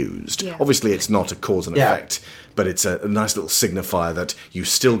been used. Yeah. Obviously, it's not a cause and effect, but it's a nice little signifier that you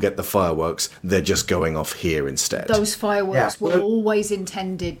still get the fireworks, they're just going off here instead. Those fireworks were always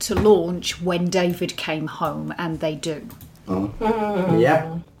intended to launch when David came home, and they do.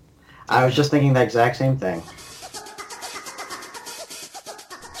 Yep. I was just thinking the exact same thing.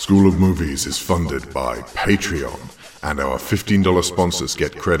 School of Movies is funded by Patreon, and our $15 sponsors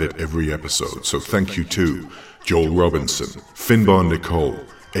get credit every episode, so thank you to Joel Robinson, Finbar Nicole,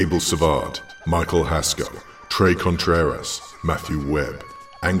 Abel Savard, Michael Haskell, Trey Contreras, Matthew Webb,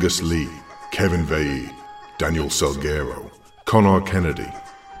 Angus Lee, Kevin Veil, Daniel Salguero, Connor Kennedy,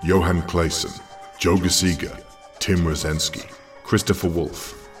 Johan Clayson, Joe Gasiga, Tim Rosensky, Christopher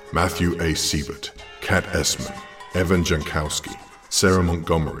Wolfe, Matthew A. Siebert, Kat Essman, Evan Jankowski, Sarah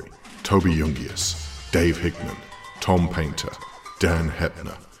Montgomery, Toby Jungius, Dave Hickman, Tom Painter, Dan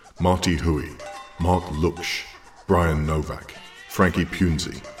Hepner, Marty Huey, Mark Luksch, Brian Novak, Frankie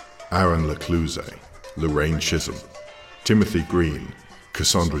Punzi, Aaron Lecluse, Lorraine Chisholm, Timothy Green,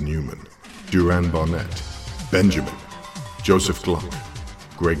 Cassandra Newman, Duran Barnett, Benjamin, Joseph Gluck,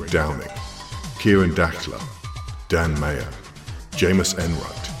 Greg Downing, Kieran Dachtler, Dan Mayer, Jameis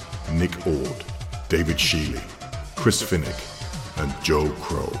Enright, Nick Ord, David Shealy, Chris Finnick, and Joe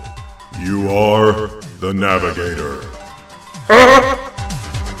Crow. You are the Navigator.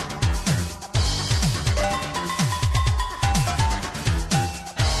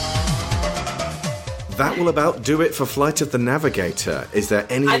 That will about do it for Flight of the Navigator. Is there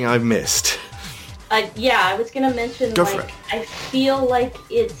anything I've missed? Yeah, I was going to mention, Go for it. I feel like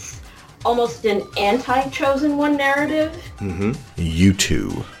it's almost an anti-Chosen One narrative. You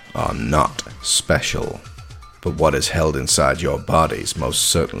two are not special, but what is held inside your bodies most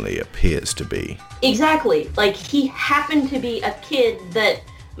certainly appears to be. Exactly. Like, he happened to be a kid that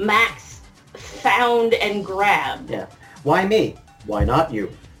Max found and grabbed. Yeah. Why me? Why not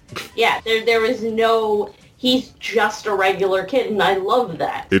you? Yeah, there is no... He's just a regular kid, and I love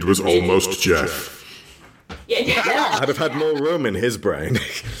that. It was almost Jeff. Yeah. I'd have had more room in his brain.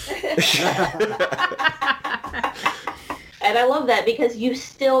 And I love that because you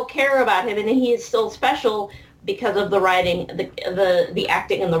still care about him, and he is still special because of the writing, the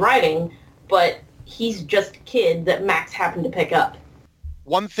acting and the writing, but he's just a kid that Max happened to pick up.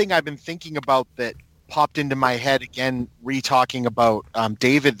 One thing I've been thinking about that popped into my head again, re-talking about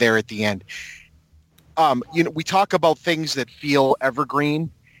David there at the end. We talk about things that feel evergreen,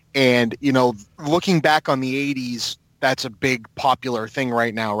 and, looking back on the 80s, that's a big popular thing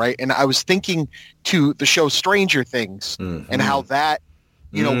right now, right? And I was thinking to the show Stranger Things and how that,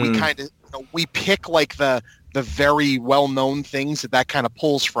 we kind of, we pick like the very well-known things that kind of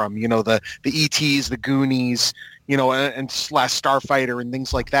pulls from, the E.T.s, the Goonies, and slash Starfighter and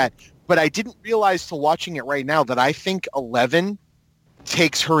things like that. But I didn't realize till watching it right now that I think Eleven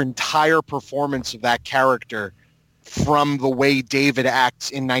takes her entire performance of that character from the way David acts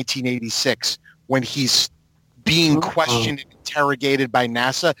in 1986 when he's being questioned and interrogated by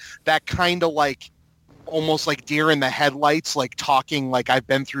NASA. That kind of like almost like deer in the headlights, like talking like I've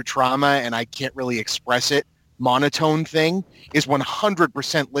been through trauma and I can't really express it, monotone thing is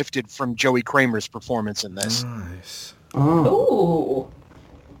 100% lifted from Joey Kramer's performance in this. Nice. Ooh.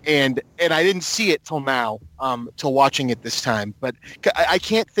 And I didn't see it till now, till watching it this time. But I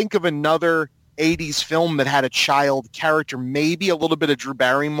can't think of another 80s film that had a child character. Maybe a little bit of Drew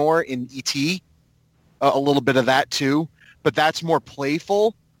Barrymore in E.T., a little bit of that too. But that's more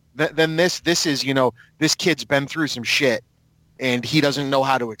playful than this. This is, this kid's been through some shit, and he doesn't know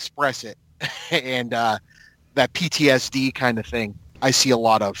how to express it. And that PTSD kind of thing I see a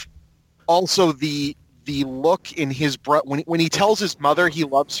lot of. Also, the look in his when he tells his mother he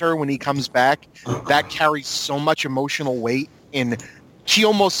loves her when he comes back, that carries so much emotional weight, and she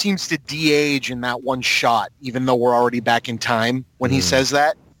almost seems to de-age in that one shot, even though we're already back in time when he says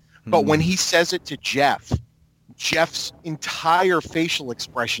that. But when he says it to Jeff, Jeff's entire facial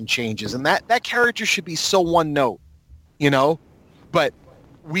expression changes, and that character should be so one note, but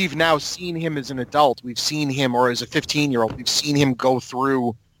we've now seen him as an adult. We've seen him, or as a 15-year-old, we've seen him go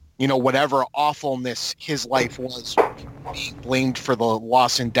through whatever awfulness his life was, being blamed for the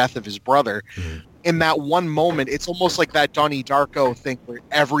loss and death of his brother. In that one moment, it's almost like that Donnie Darko thing where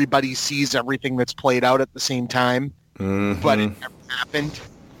everybody sees everything that's played out at the same time, but it never happened,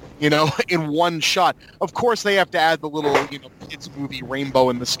 in one shot. Of course, they have to add the little, kids movie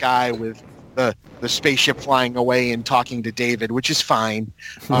rainbow in the sky with the spaceship flying away and talking to David, which is fine.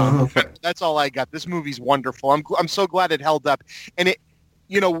 But that's all I got. This movie's wonderful. I'm so glad it held up. And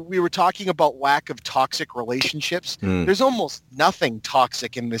we were talking about lack of toxic relationships. There's almost nothing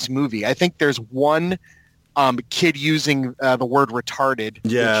toxic in this movie. I think there's one kid using the word retarded.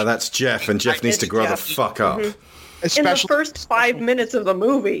 Yeah, that's Jeff, and Jeff needs to grow the fuck up. In the first 5 minutes of the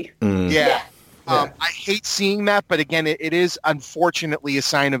movie. Yeah. I hate seeing that, but again, it is unfortunately a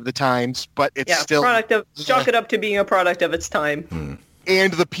sign of the times, but it's still... chalk it up to being a product of its time.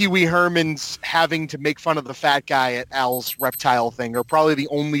 And the Pee Wee Hermans having to make fun of the fat guy at Al's reptile thing are probably the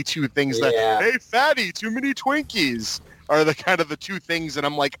only two things that, hey, fatty, too many Twinkies, are the kind of the two things that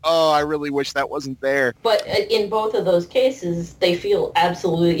I'm like, oh, I really wish that wasn't there. But in both of those cases, they feel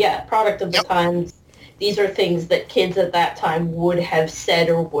absolutely, product of the times. These are things that kids at that time would have said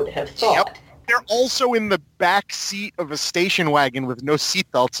or would have thought. They're also in the back seat of a station wagon with no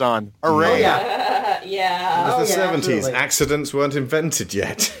seatbelts on. Hooray. Yeah. It was the 70s. Absolutely. Accidents weren't invented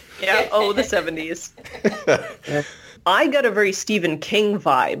yet. Yeah, the 70s. I got a very Stephen King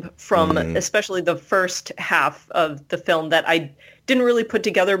vibe from especially the first half of the film that I didn't really put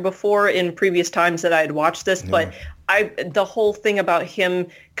together before in previous times that I had watched this, but the whole thing about him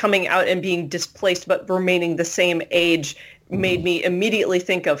coming out and being displaced but remaining the same age made me immediately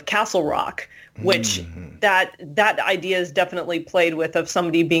think of Castle Rock, which that idea is definitely played with, of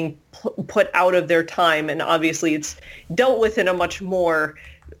somebody being put out of their time, and obviously it's dealt with in a much more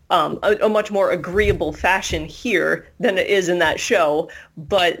agreeable fashion here than it is in that show.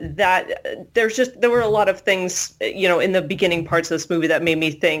 But there were a lot of things, in the beginning parts of this movie that made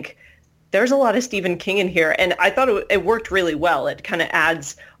me think there's a lot of Stephen King in here, and I thought it worked really well. It kind of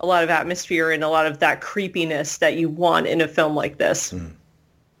adds a lot of atmosphere and a lot of that creepiness that you want in a film like this.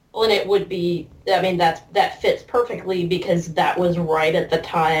 Well, and it would be, that fits perfectly because that was right at the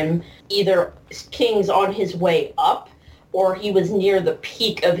time either King's on his way up or he was near the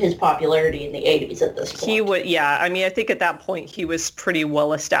peak of his popularity in the 80s at this point. I think at that point he was pretty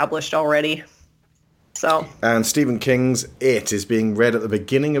well established already. So. And Stephen King's It is being read at the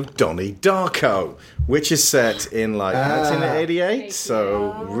beginning of Donnie Darko, which is set in 1988,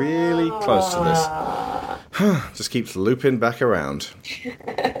 so really close to this. Just keeps looping back around.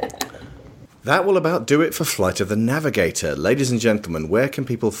 That will about do it for Flight of the Navigator. Ladies and gentlemen, where can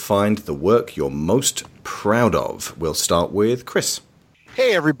people find the work you're most proud of? We'll start with Chris.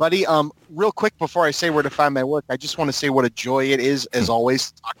 Hey, everybody. Real quick before I say where to find my work, I just want to say what a joy it is, as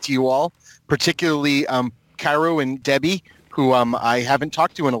always, to talk to you all, particularly Cairo and Debbie, who I haven't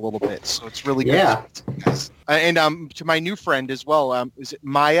talked to in a little bit. So it's really good. Yeah. And to my new friend as well. Is it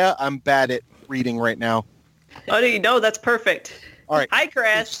Maya? I'm bad at reading right now. Oh, no, that's perfect. All right. Hi,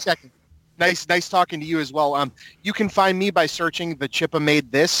 Chris. Nice talking to you as well. You can find me by searching The Chippa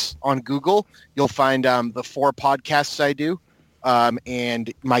Made This on Google. You'll find the 4 podcasts I do.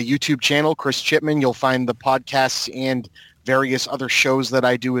 And my YouTube channel, Chris Chipman. You'll find the podcasts and various other shows that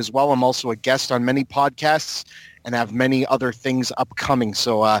I do as well. I'm also a guest on many podcasts and have many other things upcoming.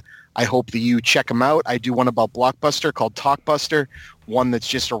 So I hope that you check them out. I do one about Blockbuster called Talkbuster, one that's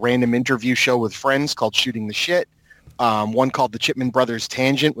just a random interview show with friends called Shooting the Shit, one called The Chipman Brothers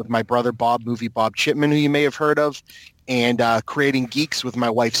Tangent with my brother Bob, movie Bob Chipman, who you may have heard of, and Creating Geeks with my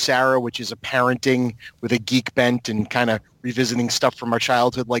wife Sarah, which is a parenting with a geek bent and kind of revisiting stuff from our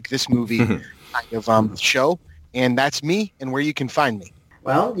childhood like this movie kind of show. And that's me and where you can find me.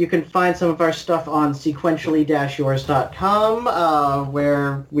 Well, you can find some of our stuff on sequentially-yours.com,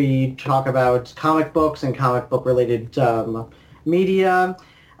 where we talk about comic books and comic book-related media.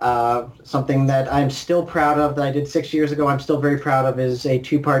 Something that I'm still proud of that I did 6 years ago, I'm still very proud of, is a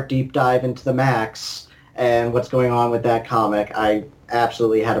 2-part deep dive into the Max and what's going on with that comic. I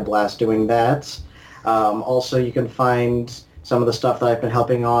absolutely had a blast doing that. Also, you can find some of the stuff that I've been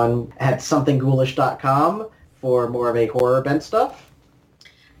helping on at somethingghoulish.com for more of a horror bent stuff.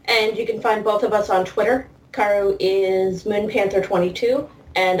 And you can find both of us on Twitter. Karu is MoonPanther22,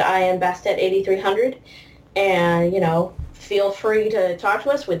 and I am Bastet8300. And, feel free to talk to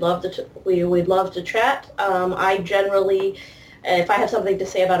us. We'd love to chat. I generally, if I have something to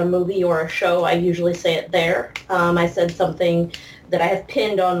say about a movie or a show, I usually say it there. I said something that I have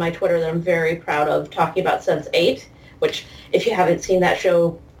pinned on my Twitter that I'm very proud of, talking about Sense8, which, if you haven't seen that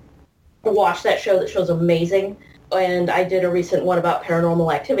show, watch that show. That show's amazing. And I did a recent one about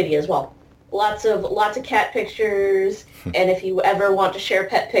Paranormal Activity as well. Lots of cat pictures, and if you ever want to share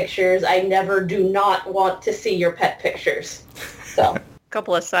pet pictures, I never do not want to see your pet pictures. So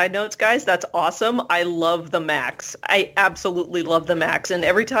Couple of side notes, guys. That's awesome. I love the Max. I absolutely love the Max. And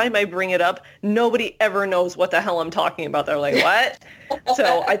every time I bring it up, nobody ever knows what the hell I'm talking about. They're like, what?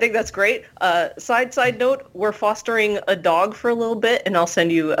 So I think that's great. Side note, we're fostering a dog for a little bit, and I'll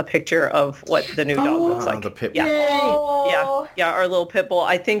send you a picture of what the new dog looks like. The pit bull. Yeah, our little pit bull.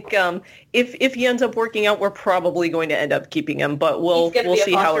 I think if he ends up working out, we're probably going to end up keeping him, but we'll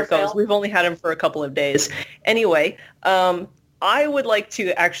see how it goes. We've only had him for a couple of days. Anyway, I would like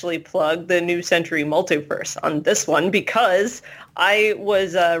to actually plug the New Century Multiverse on this one because I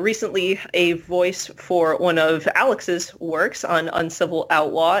was recently a voice for one of Alex's works on Uncivil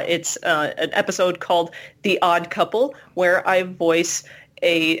Outlaw. It's an episode called The Odd Couple, where I voice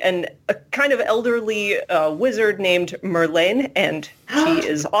a kind of elderly wizard named Merlane, and she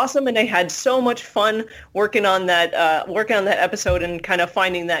is awesome. And I had so much fun working on that episode and kind of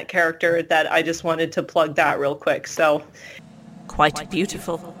finding that character that I just wanted to plug that real quick. So. Quite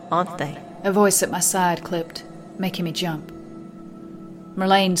beautiful, aren't they? A voice at my side clipped, making me jump.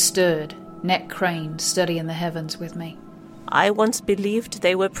 Merlane stood, neck craned, studying the heavens with me. I once believed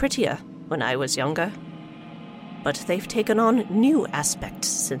they were prettier when I was younger, but they've taken on new aspects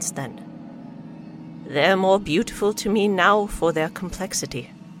since then. They're more beautiful to me now for their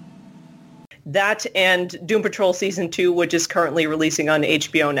complexity. That and Doom Patrol Season 2, which is currently releasing on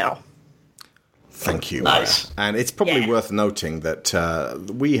HBO now. Thank you. Nice. And it's probably worth noting that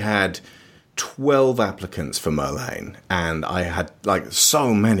we had 12 applicants for Merlane, and I had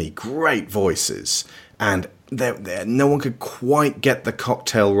so many great voices, and no one could quite get the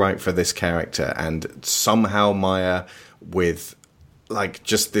cocktail right for this character, and somehow Maya, with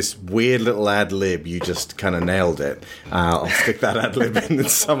just this weird little ad-lib, you just kind of nailed it. I'll stick that ad-lib in at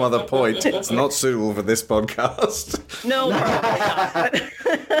some other point. It's not suitable for this podcast. No, probably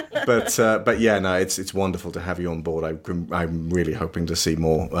not. But yeah, no, it's wonderful to have you on board. I'm really hoping to see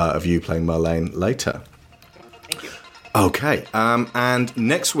more of you playing Merlane later. Thank you. Okay, and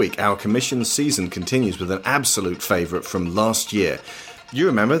next week our commission season continues with an absolute favourite from last year. You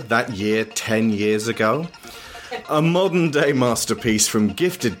remember that year 10 years ago? A modern-day masterpiece from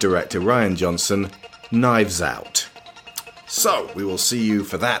gifted director Rian Johnson, Knives Out. So, we will see you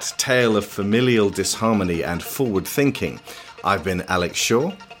for that tale of familial disharmony and forward thinking. I've been Alex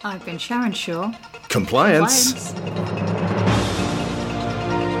Shaw. I've been Sharon Shaw. Compliance.